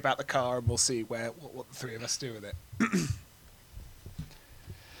talk to me about the car, and we'll see what the three of us do with it.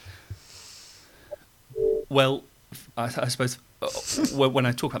 Well, I suppose. When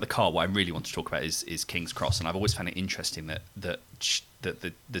I talk about the car, what I really want to talk about is King's Cross, and I've always found it interesting that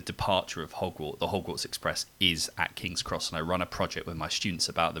the departure of Hogwarts, the Hogwarts Express, is at King's Cross, and I run a project with my students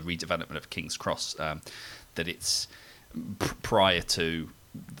about the redevelopment of King's Cross. That it's prior to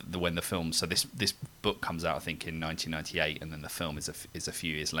when the film. So this book comes out, I think, in 1998, and then the film is a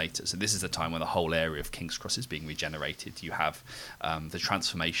few years later. So this is the time when the whole area of King's Cross is being regenerated. You have the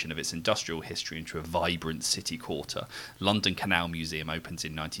transformation of its industrial history into a vibrant city quarter. London Canal Museum opens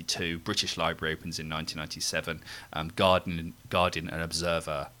in 92. British Library opens in 1997. Guardian and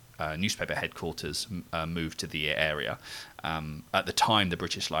Observer newspaper headquarters moved to the area. At the time, the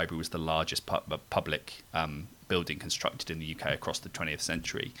British Library was the largest public building constructed in the UK across the 20th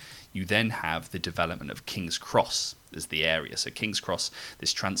century. You then have the development of King's Cross as the area. So King's Cross,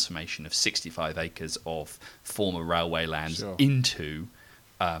 this transformation of 65 acres of former railway lands into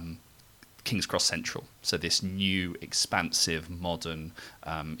King's Cross Central. So this new, expansive, modern,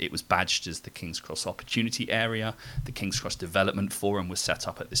 it was badged as the King's Cross Opportunity Area. The King's Cross Development Forum was set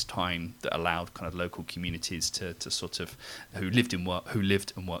up at this time that allowed kind of local communities to sort of, who lived and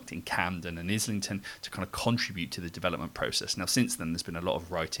worked in Camden and Islington, to kind of contribute to the development process. Now, since then, there's been a lot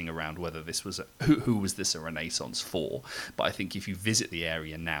of writing around whether this was, who was this a renaissance for? But I think if you visit the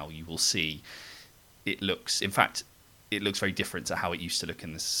area now, you will see it looks, in fact, it looks very different to how it used to look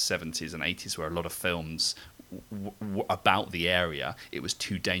in the 70s and 80s, where a lot of films about the area, it was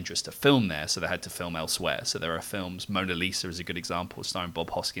too dangerous to film there, so they had to film elsewhere. So there are films, Mona Lisa is a good example, starring Bob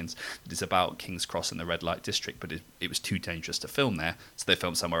Hoskins, that is about King's Cross and the red light district, but it was too dangerous to film there, so they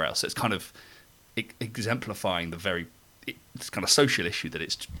filmed somewhere else. So it's kind of exemplifying it's kind of social issue that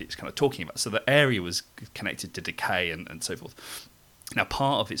it's kind of talking about. So the area was connected to decay and so forth. Now,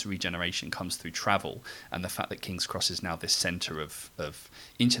 part of its regeneration comes through travel and the fact that King's Cross is now this centre of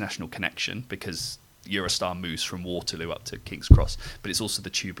international connection, because Eurostar moves from Waterloo up to King's Cross, but it's also the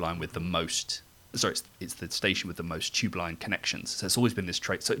tube line with the most... Sorry, it's the station with the most tube line connections. So it's always been this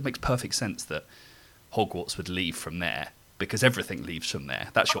trait. So it makes perfect sense that Hogwarts would leave from there, because everything leaves from there.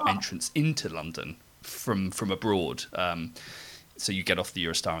 That's your entrance into London from abroad. So you get off the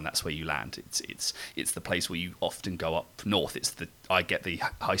Eurostar and that's where you land. It's the place where you often go up north. I get the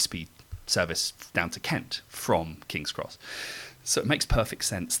high-speed service down to Kent from King's Cross. So it makes perfect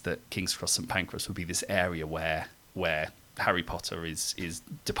sense that King's Cross St Pancras would be this area where Harry Potter is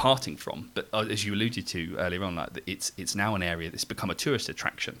departing from. But as you alluded to earlier on, like it's now an area that's become a tourist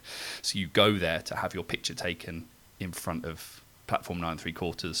attraction. So you go there to have your picture taken in front of platform 9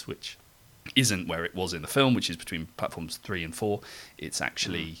 3/4, which isn't where it was in the film, which is between platforms 3 and 4. It's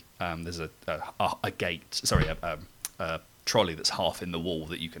actually there's a trolley that's half in the wall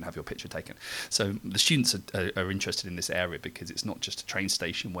that you can have your picture taken. So the students are interested in this area because it's not just a train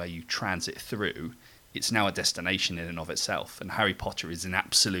station where you transit through. It's now a destination in and of itself, and Harry Potter is in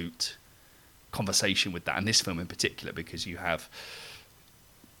absolute conversation with that, and this film in particular, because you have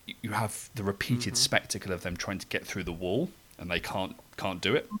the repeated spectacle of them trying to get through the wall, and they can't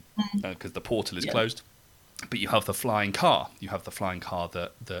do it because the portal is closed. But you have the flying car. You have the flying car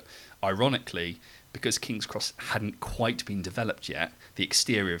that ironically, because King's Cross hadn't quite been developed yet, the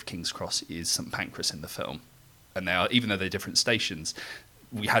exterior of King's Cross is St Pancras in the film. And even though they're different stations,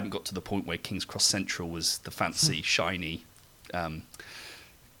 we hadn't got to the point where King's Cross Central was the fancy, shiny,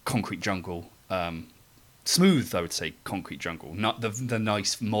 concrete jungle. Smooth, I would say, concrete jungle, not the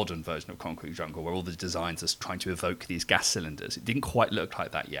nice modern version of concrete jungle where all the designs are trying to evoke these gas cylinders. It didn't quite look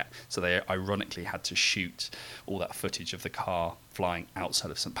like that yet, so they ironically had to shoot all that footage of the car flying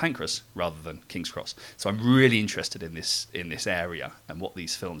outside of St Pancras rather than King's Cross. So I'm really interested in this area and what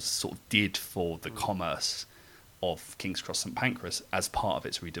these films sort of did for the commerce of King's Cross St Pancras as part of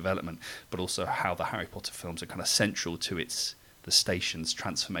its redevelopment, but also how the Harry Potter films are kind of central to the station's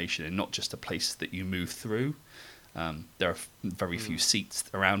transformation, and not just a place that you move through. There are very few seats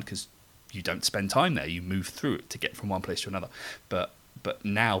around because you don't spend time there. You move through it to get from one place to another. But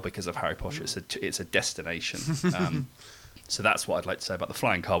now, because of Harry Potter, it's a destination. So that's what I'd like to say about the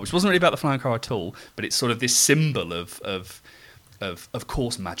flying car, which wasn't really about the flying car at all, but it's sort of this symbol of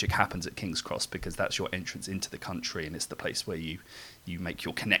course magic happens at King's Cross, because that's your entrance into the country, and it's the place where you make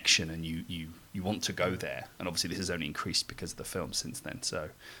your connection, and you want to go there. And obviously this has only increased because of the film since then. So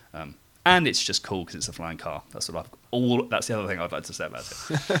and it's just cool because it's a flying car. That's what that's the other thing I'd like to say about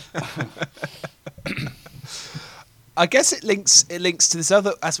it. I guess it links to this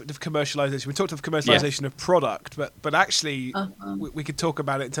other aspect of commercialization. We talked of commercialization of product, but actually we could talk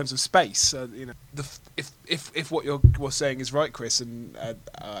about it in terms of space. If what you're saying is right, Chris, and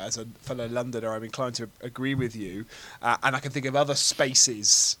as a fellow Londoner, I'm inclined to agree with you. And I can think of other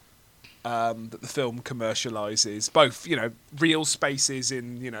spaces that the film commercialises. Both, real spaces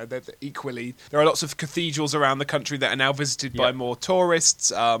in, they're equally. There are lots of cathedrals around the country that are now visited by more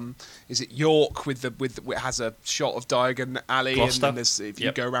tourists. Is it York it has a shot of Diagon Alley, Gloucester. and then if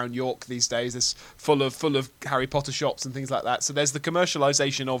you go around York these days, there's full of Harry Potter shops and things like that. So there's the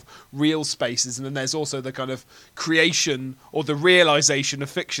commercialisation of real spaces, and then there's also the kind of creation or the realisation of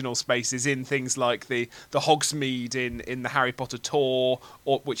fictional spaces in things like the Hogsmeade in the Harry Potter tour,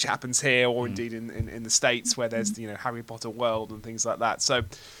 or which happens here, or indeed in the States, where there's Harry Potter World and things like that. So,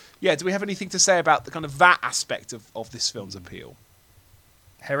 yeah, do we have anything to say about the kind of that aspect of this film's appeal?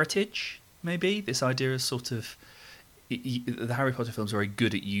 Heritage, maybe? This idea of sort of... the Harry Potter films are very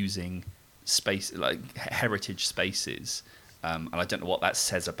good at using space, like heritage spaces, and I don't know what that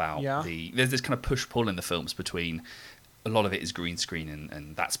says about there's this kind of push-pull in the films between... A lot of it is green screen,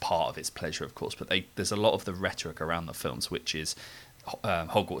 and that's part of its pleasure, of course, but there's a lot of the rhetoric around the films, which is...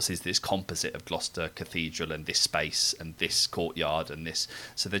 Hogwarts is this composite of Gloucester Cathedral and this space and this courtyard and this.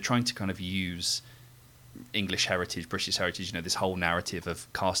 So they're trying to kind of use English heritage, British heritage, this whole narrative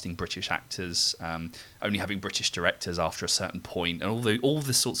of casting British actors, only having British directors after a certain point, and all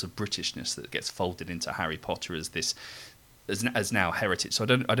the sorts of Britishness that gets folded into Harry Potter as now heritage. So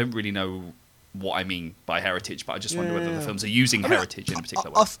I don't really know what I mean by heritage, but I just wonder whether the films are using heritage in a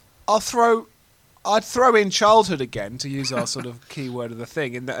particular way. I'd throw in childhood again, to use our sort of key word of the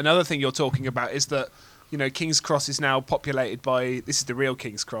thing. And another thing you're talking about is that, King's Cross is now populated by... This is the real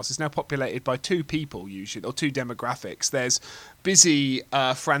King's Cross. It's now populated by two people, usually, or two demographics. There's busy,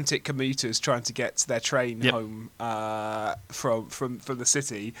 frantic commuters trying to get their train home from the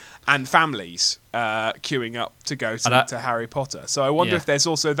city, and families queuing up to go to Harry Potter. So I wonder if there's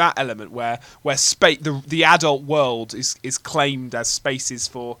also that element where the adult world is claimed as spaces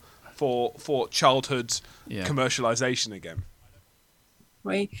for childhood commercialisation again.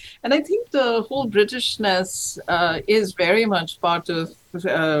 Right. And I think the whole Britishness is very much part of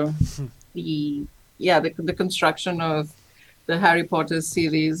the construction of the Harry Potter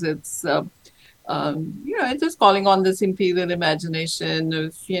series. It's it's just calling on this imperial imagination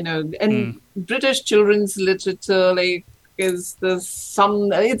of, and British children's literature, like, is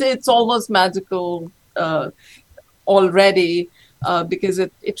it's almost magical already. Because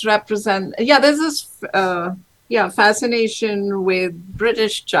it represents... there's this fascination with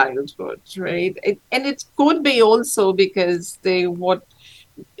British childhood, right? And it could be also because what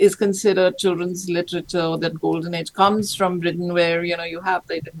is considered children's literature, that golden age, comes from Britain, where, you have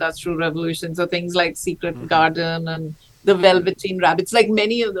the Industrial Revolution, so things like Secret Garden and the Velveteen Rabbits, like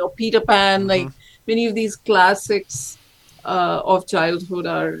many of the Peter Pan, like many of these classics of childhood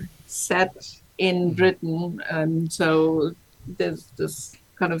are set in Britain, and so there's this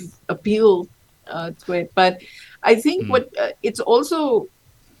kind of appeal to it. But I think it's also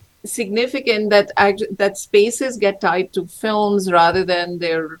significant that spaces get tied to films rather than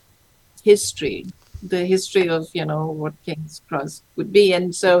their history, the history of what King's Cross would be,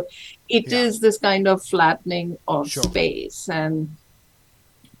 and so it is this kind of flattening of space, and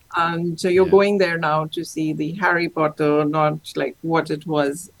so you're going there now to see the Harry Potter, not like what it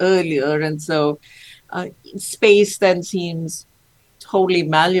was earlier, and so. Space then seems totally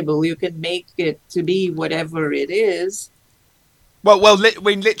malleable. You can make it to be whatever it is.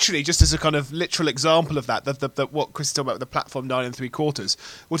 Literally, just as a kind of literal example of that, what Chris is talking about with the platform 9 3/4,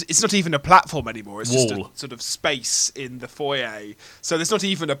 it's not even a platform anymore. It's just a sort of space in the foyer. So there's not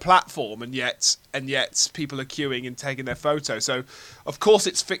even a platform, and yet people are queuing and taking their photo. So, of course,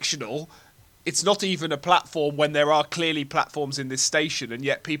 it's fictional. It's not even a platform when there are clearly platforms in this station, and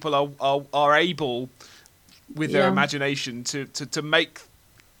yet people are able, with their imagination, to make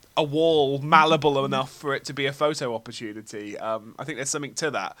a wall malleable enough for it to be a photo opportunity. I think there's something to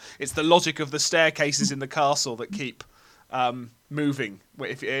that. It's the logic of the staircases in the castle that keep moving.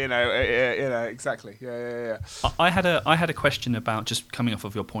 If exactly. Yeah. I had a question about, just coming off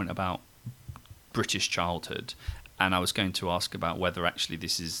of your point about British childhood, and I was going to ask about whether actually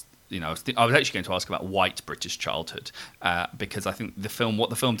this is. I was actually going to ask about white British childhood, because I think what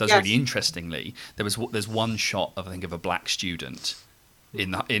the film does really interestingly, there's one shot of a black student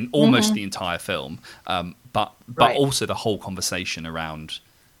in almost the entire film, but also the whole conversation around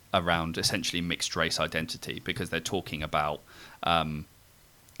essentially mixed race identity, because they're talking about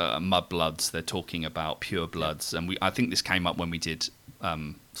mudbloods, they're talking about purebloods, and I think this came up when we did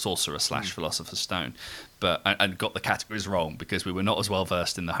Sorcerer / Philosopher's Stone, and got the categories wrong because we were not as well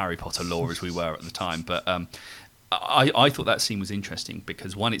versed in the Harry Potter lore as we were at the time. But I thought that scene was interesting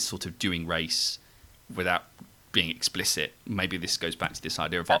because, one, it's sort of doing race without being explicit. Maybe this goes back to this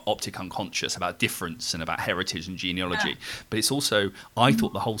idea of our optic unconscious, about difference and about heritage and genealogy. But it's also, I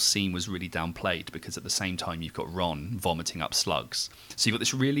thought the whole scene was really downplayed, because at the same time you've got Ron vomiting up slugs. So you've got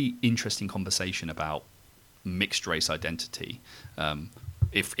this really interesting conversation about mixed race identity.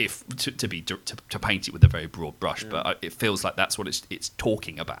 If to paint it with a very broad brush, but it feels like that's what it's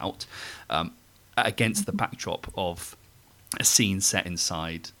talking about, against the backdrop of a scene set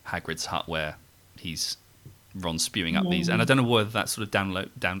inside Hagrid's hut where Ron's spewing up these, and I don't know whether that sort of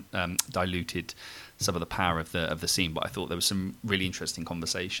diluted some of the power of the scene, but I thought there was some really interesting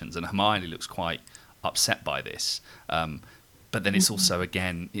conversations, and Hermione looks quite upset by this. But then it's also,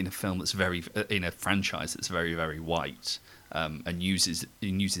 again, in a film that's in a franchise that's very, very white, and uses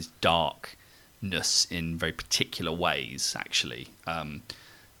darkness in very particular ways. Actually,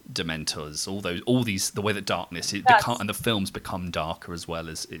 Dementors, the way that darkness and the films become darker as well,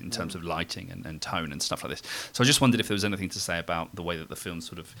 as in terms of lighting and tone and stuff like this. So I just wondered if there was anything to say about the way that the film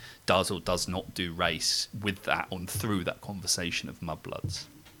sort of does or does not do race with that through that conversation of mudbloods.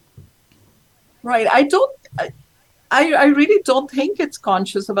 Right. I really don't think it's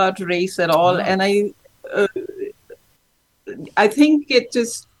conscious about race at all, and I think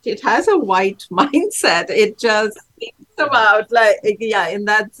it has a white mindset. It just thinks about, in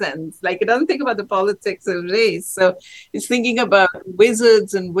that sense, it doesn't think about the politics of race. So it's thinking about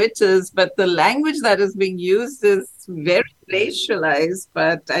wizards and witches, but the language that is being used is very racialized.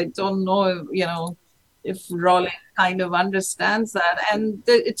 But I don't know, if Rowling kind of understands that. And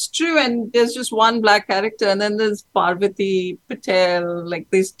it's true. And there's just one black character, and then there's Parvati Patel,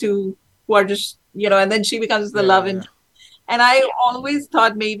 these two who are just, and then she becomes the love interest. And I always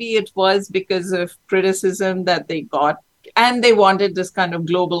thought maybe it was because of criticism that they got, and they wanted this kind of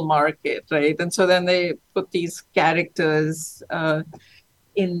global market, right? And so then they put these characters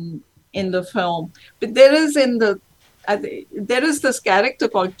in the film. But there is this character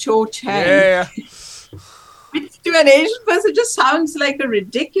called Cho Chang. Yeah. Which to an Asian person just sounds like a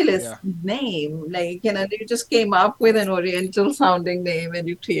ridiculous name. You just came up with an Oriental sounding name and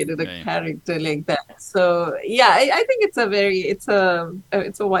you created a character like that. So I think it's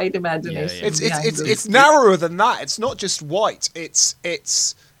a wide imagination. It's narrower than that. It's not just white. It's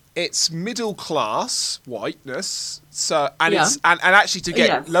middle class whiteness. So it's actually to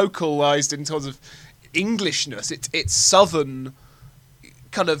get localized in terms of Englishness, it's southern.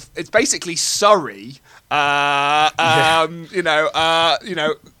 Kind of, it's basically Surrey,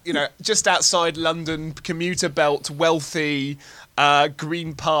 just outside London, commuter belt, wealthy,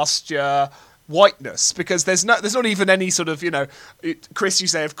 green pasture whiteness, because there's not even any sort of, Chris, you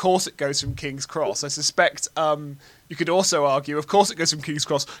say, of course it goes from King's Cross. I suspect you could also argue, of course it goes from King's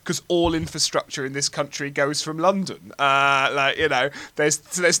Cross because all infrastructure in this country goes from London.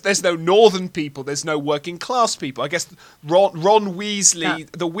 There's no northern people, there's no working class people. I guess Ron Weasley,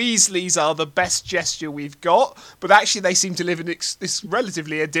 the Weasleys are the best gesture we've got, but actually they seem to live in this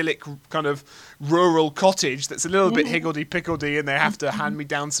relatively idyllic kind of rural cottage that's a little bit higgledy-pickledy, and they have to hand me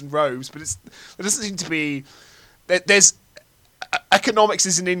down some robes, but there doesn't seem to be... There's economics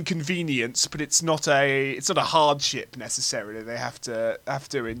is an inconvenience, but it's not a hardship necessarily. They have to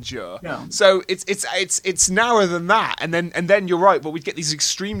endure. Yeah. So it's narrower than that, and then you're right. But we get these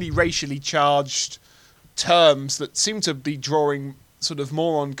extremely racially charged terms that seem to be drawing sort of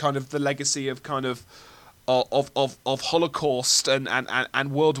more on kind of the legacy of kind of Holocaust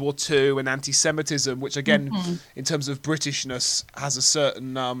and World War II and anti-Semitism, which again, in terms of Britishness, has a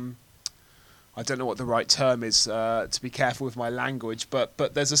certain I don't know what the right term is, to be careful with my language, but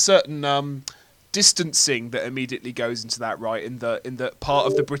there's a certain distancing that immediately goes into that, right? In the part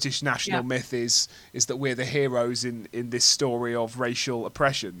of the British national myth is that we're the heroes in this story of racial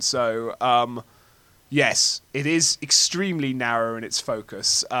oppression. So yes, it is extremely narrow in its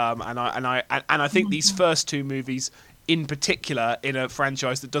focus, and I think these first two movies, in particular, in a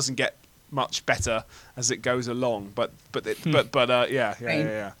franchise that doesn't get much better as it goes along, but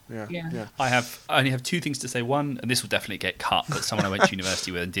yeah. I only have two things to say. One, and this will definitely get cut, but someone I went to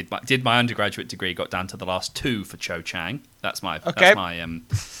university with and did my undergraduate degree got down to the last two for Cho Chang. That's my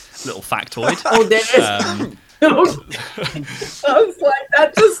little factoid. Oh, there is. I was like,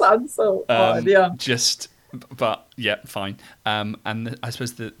 that just sounds so odd. Yeah. But yeah, fine. And I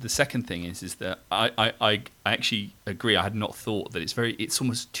suppose the second thing is that I actually agree. I had not thought that it's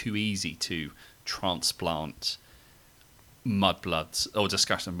almost too easy to transplant mudbloods or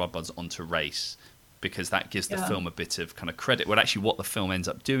discussion of mudbloods onto race, because that gives the film a bit of kind of credit. Well, actually, what the film ends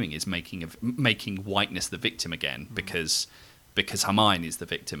up doing is making whiteness the victim again, because because Hermione is the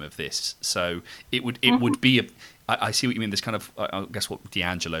victim of this. So it would be I see what you mean. This kind of, I guess, what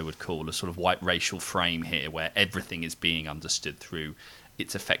D'Angelo would call a sort of white racial frame here, where everything is being understood through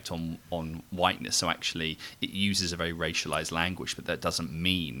its effect on whiteness. So actually, it uses a very racialized language, but that doesn't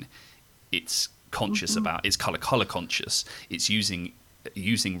mean it's conscious about, it's color conscious. It's using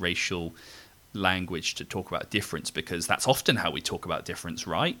racial language to talk about difference, because that's often how we talk about difference,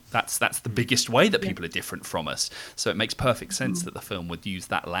 right? That's the biggest way that people are different from us. So it makes perfect sense that the film would use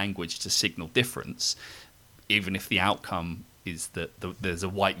that language to signal difference, even if the outcome is that there's a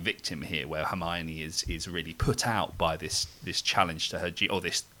white victim here, where Hermione is really put out by this challenge to her or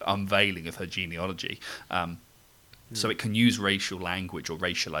this unveiling of her genealogy. So it can use racial language or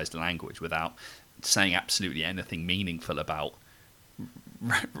racialized language without saying absolutely anything meaningful about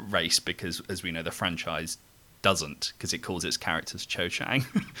race, because, as we know, the franchise doesn't, because it calls its characters Cho Chang.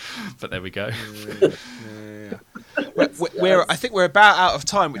 But there we go. I think we're about out of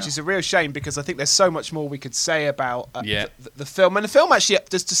time, which is a real shame, because I think there's so much more we could say about the film. And the film, actually,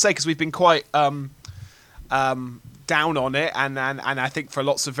 just to say, because we've been quite down on it, and I think for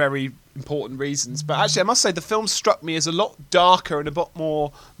lots of very important reasons. But actually, I must say, the film struck me as a lot darker and a lot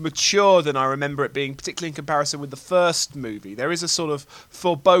more mature than I remember it being, particularly in comparison with the first movie. There is a sort of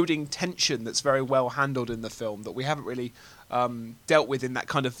foreboding tension that's very well handled in the film that we haven't really dealt with in that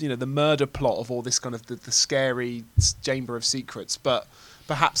kind of, the murder plot of all this kind of the scary Chamber of Secrets. But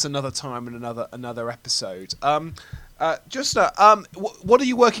perhaps another time and another episode. Jyotsna, what are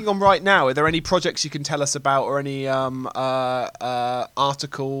you working on right now? Are there any projects you can tell us about, or any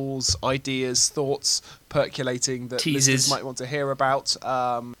articles, ideas, thoughts percolating that listeners might want to hear about?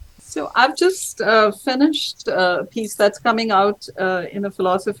 So I've just finished a piece that's coming out in a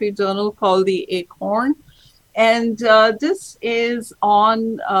philosophy journal called The Acorn. And this is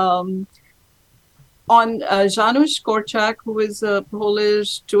on Janusz Korczak, who is a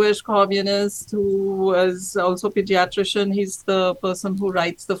Polish Jewish communist who was also a pediatrician. He's the person who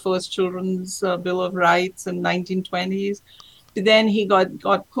writes the first children's Bill of Rights in 1920s. Then he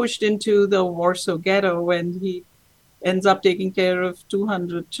got pushed into the Warsaw Ghetto, and he ends up taking care of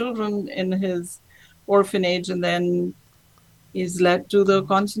 200 children in his orphanage, and then is led to the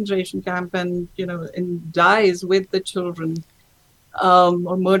concentration camp and dies with the children. Or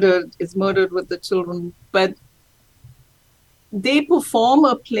is murdered with the children. But they perform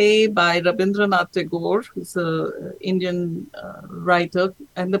a play by Rabindranath Tagore, who's an Indian writer,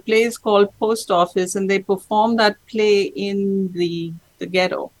 and the play is called Post Office, and they perform that play in the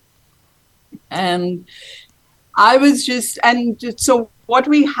ghetto. And so what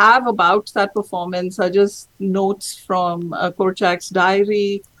we have about that performance are just notes from Korczak's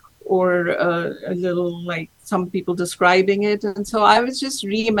diary, or a little, like, some people describing it. And so I was just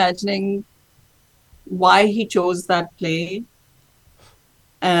reimagining why he chose that play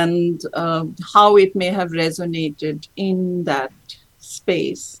and how it may have resonated in that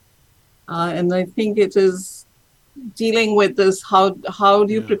space. And I think it is dealing with this, how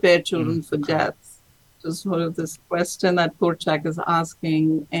do you prepare children for death? Just sort of this question that Korczak is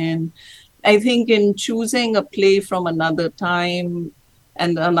asking. And I think in choosing a play from another time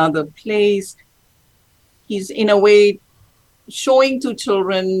and another place, he's in a way showing to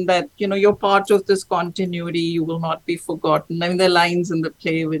children that, you're part of this continuity, you will not be forgotten. I mean, there are lines in the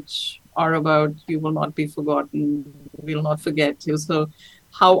play which are about, you will not be forgotten, we will not forget you. So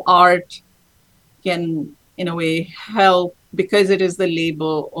how art can, in a way, help, because it is the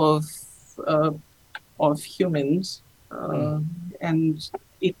label of humans, and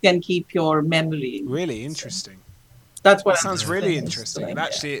it can keep your memory. Really interesting. That's what that sounds really interesting. And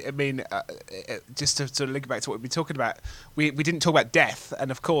actually, I mean, just to sort of link back to what we've been talking about, we didn't talk about death,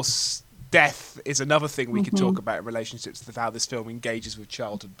 and of course, death is another thing we could talk about in relationships with how this film engages with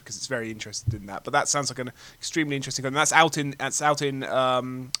childhood, because it's very interested in that. But that sounds like an extremely interesting film. That's out in.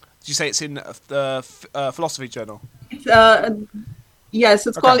 Did you say it's in the philosophy journal? Yes,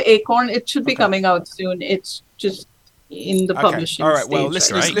 it's called Acorn. It should be coming out soon. It's just in the publishing All right. stage. Well,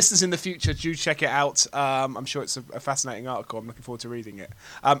 listeners in the future, do check it out. I'm sure it's a fascinating article. I'm looking forward to reading it.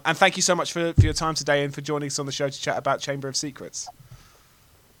 And thank you so much for your time today and for joining us on the show to chat about Chamber of Secrets.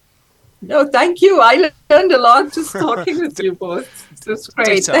 No, thank you. I learned a lot just talking with you both. It was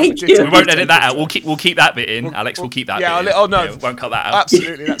great. Thank you. We won't edit that out. We'll keep that bit in, Alex. We'll keep that bit in. Oh, no. Yeah, won't cut that out.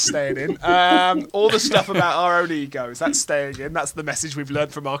 Absolutely, that's staying in. All the stuff about our own egos, that's staying in. That's the message we've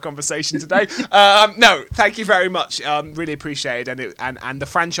learned from our conversation today. No, thank you very much. Really appreciate it. And the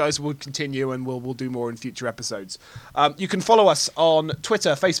franchise will continue, and we'll do more in future episodes. You can follow us on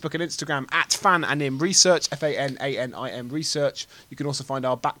Twitter, Facebook, and Instagram at FanAnim Research, FANANIM Research. You can also find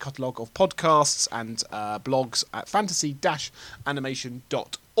our back catalogue of of podcasts and blogs at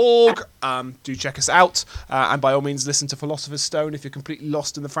fantasy-animation.org. Do check us out, and by all means listen to Philosopher's Stone. If you're completely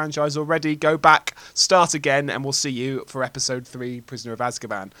lost in the franchise already, go back, start again, and we'll see you for episode 3, Prisoner of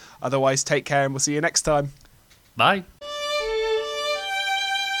Azkaban. Otherwise, take care and we'll see you next time. Bye.